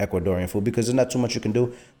 right. Ecuadorian food, because there's not too much you can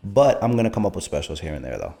do. But I'm gonna come up with specials here and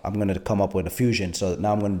there, though. I'm gonna come up with a fusion. So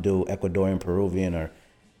now I'm gonna do Ecuadorian, Peruvian, or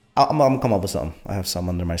I'm gonna come up with something. I have some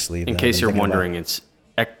under my sleeve. In case you're wondering, it's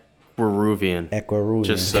Ecuadorian.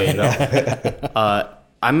 Just so you know.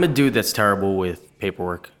 I'm a dude that's terrible with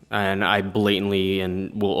paperwork, and I blatantly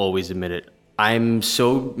and will always admit it. I'm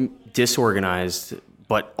so disorganized,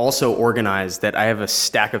 but also organized that I have a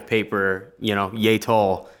stack of paper, yay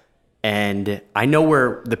tall, and I know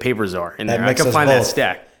where the papers are in there. I can find that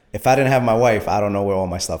stack. If I didn't have my wife, I don't know where all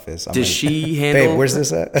my stuff is. Does she handle? Babe, where's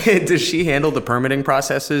this at? Does she handle the permitting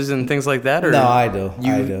processes and things like that? Or no, I do.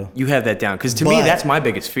 You have that down, because to me, that's my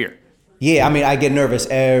biggest fear. Yeah, I get nervous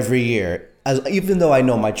every year. even though I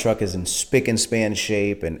know my truck is in spick and span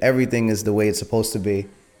shape and everything is the way it's supposed to be,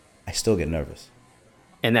 I still get nervous.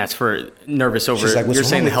 And that's for nervous over, She's like, "What's you're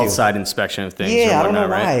saying wrong the with health you?" side inspection of things Yeah, or I don't know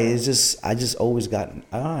whatnot, why. right? It's just I just always got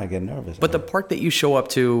I get nervous. But the park that you show up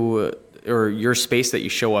to, or your space that you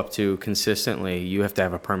show up to consistently, you have to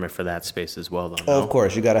have a permit for that space as well, though. of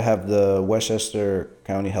course, you got to have the Westchester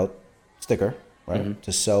County Health sticker, right?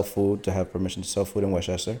 To sell food, to have permission to sell food in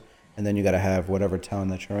Westchester, and then you got to have whatever town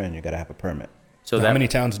that you're in. You got to have a permit. So How that many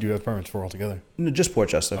towns do you have permits for altogether? No, just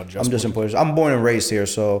Portchester. just I'm just in Portchester. I'm born and raised here,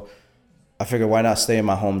 so I figured why not stay in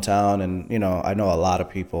my hometown? And I know a lot of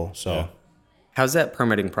people, so. Yeah. How's that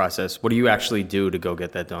permitting process? What do you actually do to go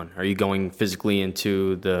get that done? Are you going physically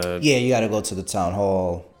into the, Yeah, you got to go to the town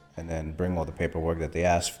hall and then bring all the paperwork that they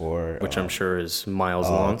ask for. which I'm sure is miles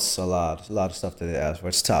Oh, long? it's a lot of stuff that they ask for.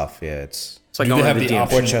 It's tough. Yeah, it's. It's like Do they going have to the the DMV.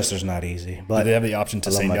 option? Portchester's not easy, but Do they have the option to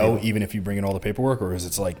I love say my no, people. even if you bring in all the paperwork, or is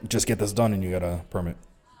it like just get this done and you got a permit?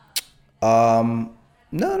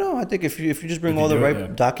 No. I think if you just bring If you all the do it, right yeah.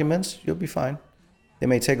 documents, you'll be fine. They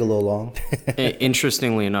may take a little long.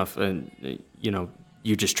 Interestingly enough,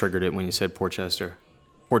 you just triggered it when you said Portchester.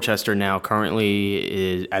 Portchester now currently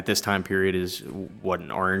is, at this time period, is what,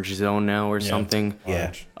 an orange zone now or something?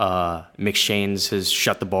 Yeah. McShane's has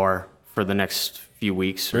shut the bar for the next few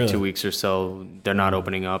weeks or Really? 2 weeks or so. They're not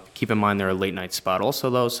opening up. Keep in mind they're a late night spot also,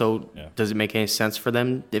 though. So Yeah. does it make any sense for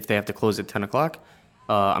them if they have to close at 10 o'clock?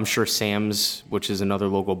 I'm sure Sam's, which is another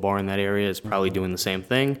local bar in that area, is probably doing the same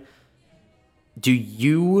thing. Do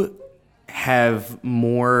you have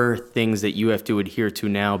more things that you have to adhere to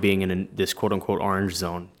now being in this quote-unquote orange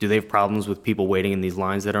zone? Do they have problems with people waiting in these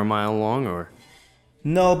lines that are a mile long, or?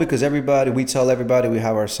 No, because we tell everybody we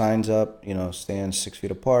have our signs up, stand 6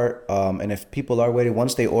 feet apart. And if people are waiting,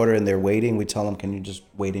 once they order and they're waiting, we tell them, can you just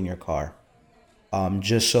wait in your car?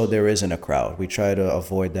 Just so there isn't a crowd. We try to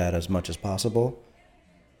avoid that as much as possible.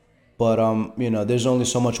 But, there's only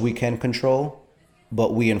so much we can control,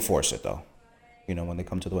 but we enforce it though. When they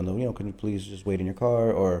come to the window, can you please just wait in your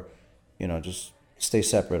car or, just stay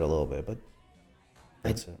separate a little bit. But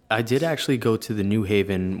that's it. I did actually go to the New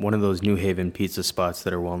Haven, one of those New Haven pizza spots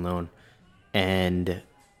that are well known. And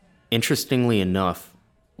interestingly enough,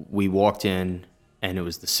 we walked in and it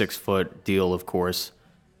was the 6-foot deal, of course.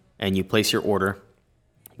 And you place your order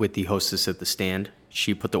with the hostess at the stand.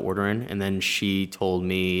 She put the order in and then she told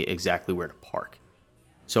me exactly where to park.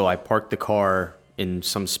 So I parked the car in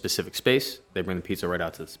some specific space. They bring the pizza right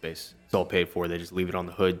out to the space. It's all paid for. They just leave it on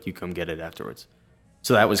the hood. You come get it afterwards.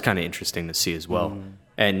 So that was kind of interesting to see as well.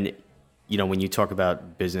 And, when you talk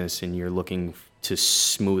about business and you're looking to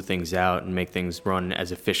smooth things out and make things run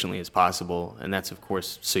as efficiently as possible, and that's, of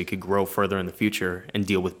course, so you could grow further in the future and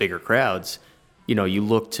deal with bigger crowds, you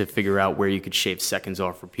look to figure out where you could shave seconds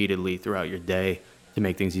off repeatedly throughout your day to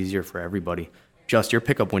make things easier for everybody. Just your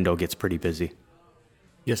pickup window gets pretty busy.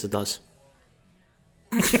 Yes, it does.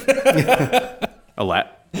 A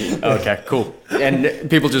lot. Okay, cool. And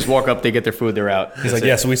people just walk up, they get their food, they're out. He's like,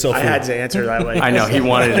 yes, we sell food. I had to answer that way. I know, he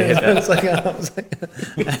wanted to hit that. I was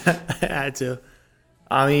like, I had to.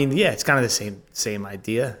 I mean, yeah, it's kind of the same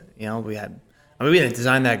idea. We didn't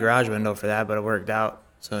design that garage window for that, but it worked out.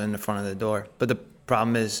 So in the front of the door. But the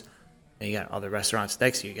problem is, you got other restaurants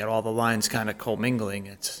next to you. You got all the lines kind of commingling.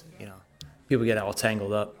 It's people get all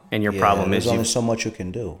tangled up. And your problem there's is only so much you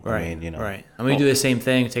can do. Right. I mean, Right. And we do the same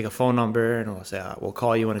thing. Take a phone number and we'll say we'll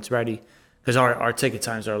call you when it's ready. Because our ticket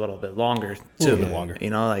times are a little bit longer too. little bit longer.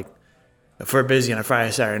 Like if we're busy on a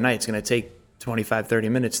Friday, Saturday night, it's going to take 25, 30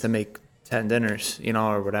 minutes to make 10 dinners,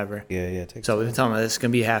 or whatever. Yeah, it takes So we can tell them this is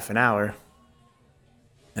going to be half an hour.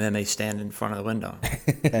 And then they stand in front of the window.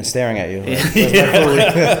 and staring at you.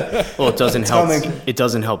 well, it doesn't help. coming. It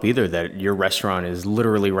doesn't help either that your restaurant is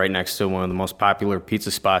literally right next to one of the most popular pizza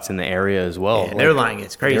spots in the area as well. Yeah, their line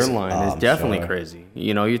gets crazy. Their line is I'm definitely sure. crazy.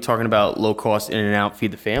 You're talking about low cost in and out,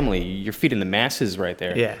 feed the family. You're feeding the masses right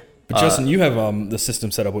there. Yeah. But Justin, you have the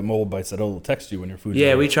system set up with mobile bites that'll text you when your food's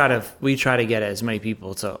Yeah, ready. we try to get as many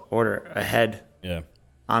people to order ahead Yeah.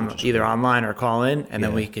 on either online or call in, and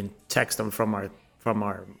then we can text them from our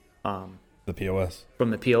The POS.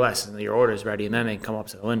 from the POS, and your order's ready, and then they can come up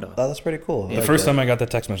to the window. Oh, that's pretty cool. The first time I got that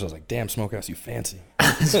text message, I was like, "Damn, Smokehouse, you fancy."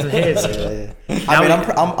 It's fancy. I mean,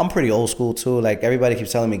 I'm pretty old school too. Like everybody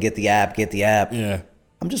keeps telling me, get the app, get the app. Yeah.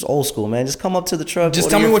 I'm just old school, man. Just come up to the truck. Just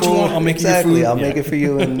order tell me your what you food. want, I'll make you your exactly. food. I'll Yeah. make it for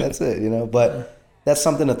you, and that's it. But that's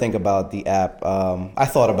something to think about. The app. I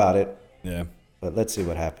thought about it, Yeah. but let's see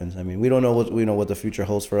what happens. I mean, we don't know what the future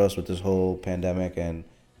holds for us with this whole pandemic, and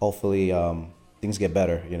hopefully things get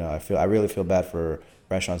better. I really feel bad for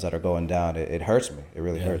restaurants that are going down. It hurts me. It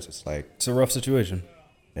really hurts. It's like, It's a rough situation.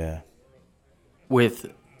 yeah.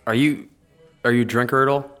 Are you Are you a drinker at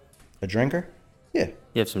all? A drinker? Yeah.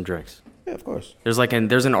 You have some drinks. Yeah, of course. There's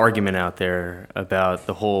an argument out there about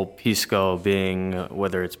the whole Pisco being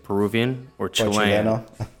whether it's Peruvian or Chilean.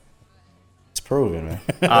 Chileno. It's Peruvian, man.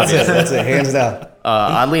 That's it, hands down.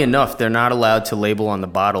 Oddly enough, they're not allowed to label on the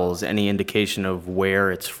bottles any indication of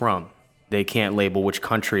where it's from. They can't label which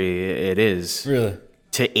country it is. Really?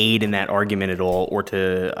 To aid in that argument at all, or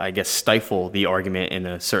to, I guess, stifle the argument in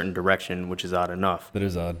a certain direction, which is odd enough. That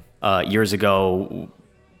is odd. Years ago,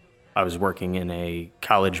 I was working in a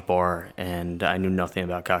college bar, and I knew nothing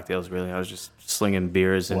about cocktails, really. I was just slinging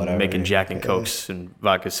beers and Whatever. making Jack and Cokes and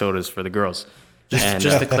vodka sodas for the girls.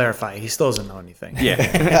 Just to clarify, he still doesn't know anything.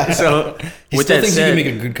 Yeah. So, He with still that thinks said, he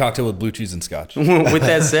can make a good cocktail with blue cheese and scotch. with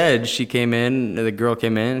that said, the girl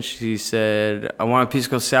came in, she said, I want a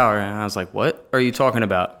Pisco Sour. And I was like, what are you talking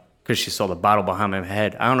about? Because she saw the bottle behind my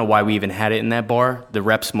head. I don't know why we even had it in that bar. The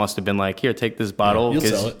reps must have been like, here, take this bottle. You'll 'cause,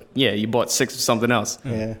 sell it. Yeah, you bought 6 of something else.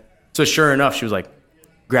 Yeah. So sure enough, she was like,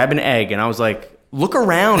 grab an egg. And I was like, look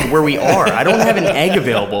around where we are. I don't have an egg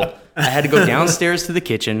available. I had to go downstairs to the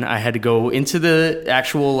kitchen. I had to go into the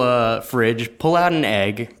actual fridge, pull out an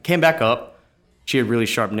egg, came back up. She had really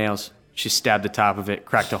sharp nails. She stabbed the top of it,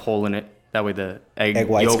 cracked a hole in it. That way the egg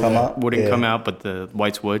whites yolk come out? wouldn't Yeah. come out, but the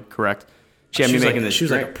whites would, correct? She had me making this She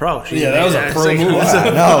was like a drink. pro. Yeah, that was a pro move.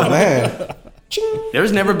 No, man.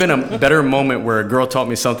 There's never been a better moment where a girl taught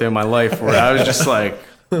me something in my life where I was just like,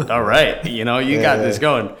 all right, you got this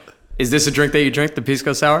going. Is this a drink that you drink, the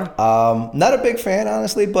Pisco Sour? Not a big fan,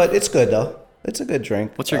 honestly, but it's good, though. It's a good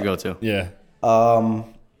drink. What's your go-to? Yeah.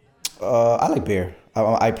 I like beer. I'm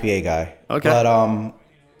an IPA guy. Okay.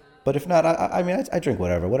 But if not, I drink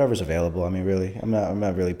whatever. Whatever's available. I mean, really, I'm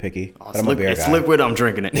not really picky. But I'm a beer It's guy. liquid, I'm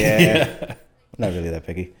drinking it. Yeah. I'm not really that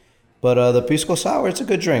picky. But the Pisco Sour, it's a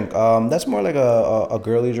good drink. That's more like a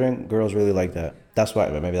girly drink. Girls really like that.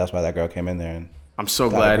 Maybe that's why that girl came in there. And I'm so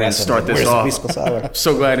glad I didn't start this Where's off. the Pisco Sour?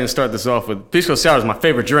 So glad I didn't start this off with Pisco Sour is my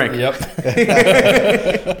favorite drink. Yep.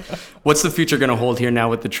 What's the future going to hold here now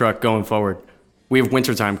with the truck going forward? We have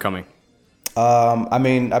wintertime coming. I've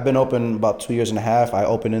been open about 2 years and a half. I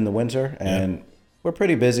open in the winter, and we're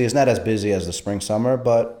pretty busy. It's not as busy as the spring, summer,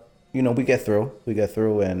 but we get through.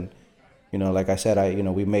 And like I said,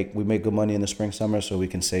 we make good money in the spring, summer, so we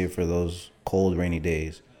can save for those cold, rainy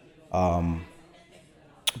days.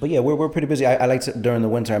 But yeah, we're pretty busy. I like to, during the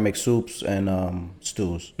winter, I make soups and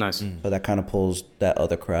stews. Nice. So that kind of pulls that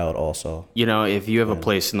other crowd also. If you have a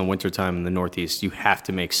place in the wintertime in the Northeast, you have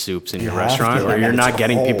to make soups in your have restaurant to. or you're It's not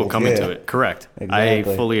getting people cold, coming to yeah. it. Correct.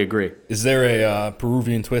 Exactly. I fully agree. Is there a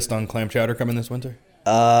Peruvian twist on clam chowder coming this winter?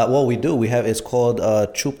 Well, we do. It's called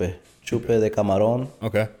chupe de camarón.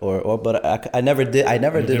 Okay. But I never did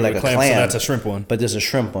like a clam. So that's a shrimp one. But there's a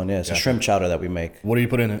shrimp one. Yeah, it's a shrimp chowder that we make. What do you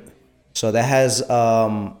put in it? So that has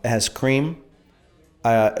it has cream.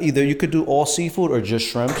 Either you could do all seafood or just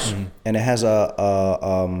shrimps, and it has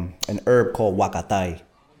an herb called huacatai.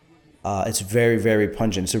 It's very, very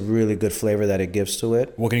pungent. It's a really good flavor that it gives to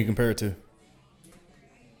it. What can you compare it to?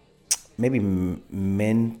 Maybe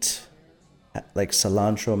mint, like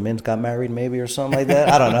cilantro mint got married, maybe, or something like that.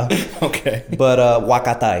 I don't know. Okay. But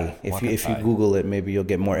huacatai. If you Google it, maybe you'll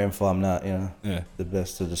get more info. I'm not the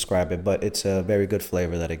best to describe it, but it's a very good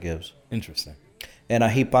flavor that it gives. Interesting. And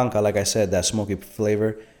ají panca, like I said, that smoky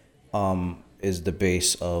flavor is the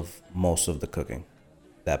base of most of the cooking.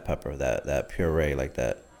 That pepper, that puree, like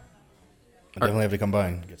that. I definitely have to come by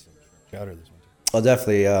and get some chowder this winter. Oh,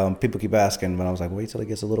 definitely. People keep asking, but I was like, wait till it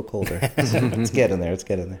gets a little colder. It's getting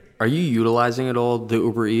there. Are you utilizing at all the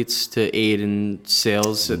Uber Eats to aid in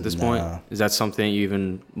sales at this point? Is that something you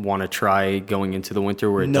even want to try going into the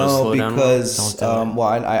winter where it does slow down? No, because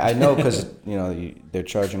I know because they're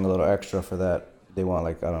charging a little extra for that. They want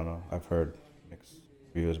I don't know. I've heard mixed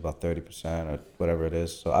reviews about 30% or whatever it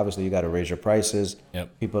is. So obviously you got to raise your prices.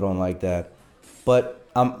 Yep. People don't like that, but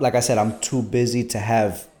like I said, I'm too busy to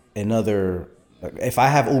have another. If I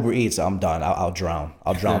have Uber Eats, I'm done. I'll drown.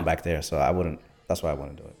 I'll drown back there. So I wouldn't. That's why I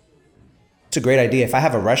wouldn't do it. It's a great idea. If I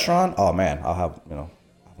have a restaurant, oh man, I'll have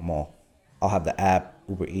them all. I'll have the app,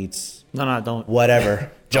 Uber Eats. No, don't.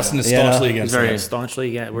 Whatever. Justin is staunchly against very it. Staunchly,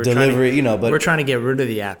 yeah. We're Delivery, but we're trying to get rid of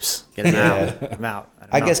the apps. Get them out. I'm out.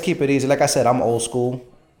 I guess keep it easy. Like I said, I'm old school.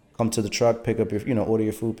 Come to the truck, pick up your, order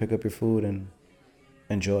your food, pick up your food, and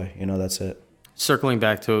enjoy. That's it. Circling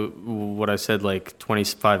back to what I said like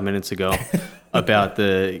 25 minutes ago about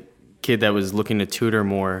the kid that was looking to tutor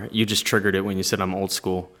more, you just triggered it when you said I'm old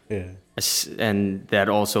school. Yeah. And that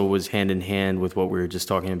also was hand in hand with what we were just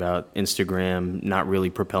talking about, Instagram not really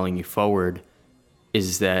propelling you forward,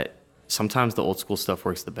 is that sometimes the old school stuff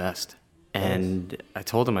works the best. And I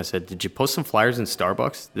told him, I said, did you post some flyers in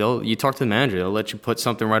Starbucks? You talk to the manager, they'll let you put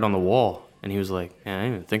something right on the wall. And he was like, yeah, I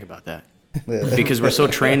didn't even think about that. Because we're so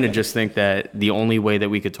trained to just think that the only way that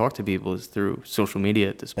we could talk to people is through social media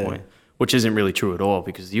at this point, which isn't really true at all,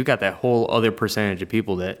 because you got that whole other percentage of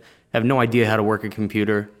people that have no idea how to work a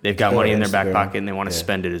computer. They've got money in their back pocket and they want to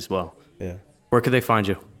spend it as well. Yeah. Where could they find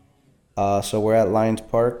you? So we're at Lions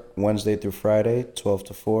Park Wednesday through Friday, 12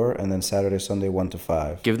 to 4, and then Saturday, Sunday, 1 to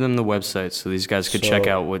 5. Give them the website so these guys could check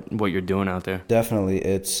out what you're doing out there. Definitely.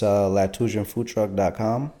 It's Lat-u-sion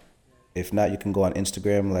If not, you can go on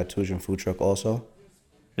Instagram, Lat-u-sion Food Truck also.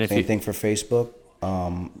 Same thing for Facebook.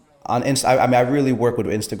 I really work with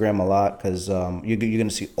Instagram a lot because you're going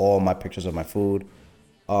to see all my pictures of my food.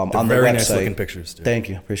 On the very website. nice looking pictures, dude. Thank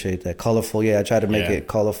you. Appreciate that. Colorful. Yeah, I try to make it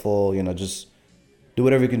colorful. Just do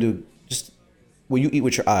whatever you can do. Just you eat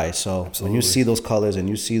with your eyes. So when you see those colors and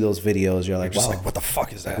you see those videos, you're like, Just wow, like, what the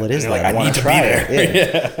fuck is that? what is that? Like, I want need to try it.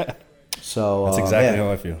 Yeah. So That's exactly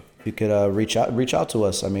how I feel. You could reach out to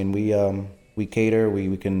us. I mean, we cater.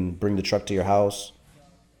 We can bring the truck to your house.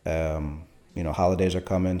 Holidays are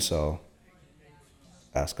coming, so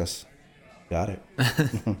ask us. Got it.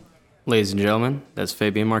 Ladies and gentlemen, that's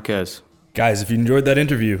Fabian Marquez. Guys, if you enjoyed that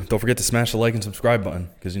interview, don't forget to smash the like and subscribe button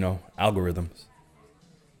because, algorithms.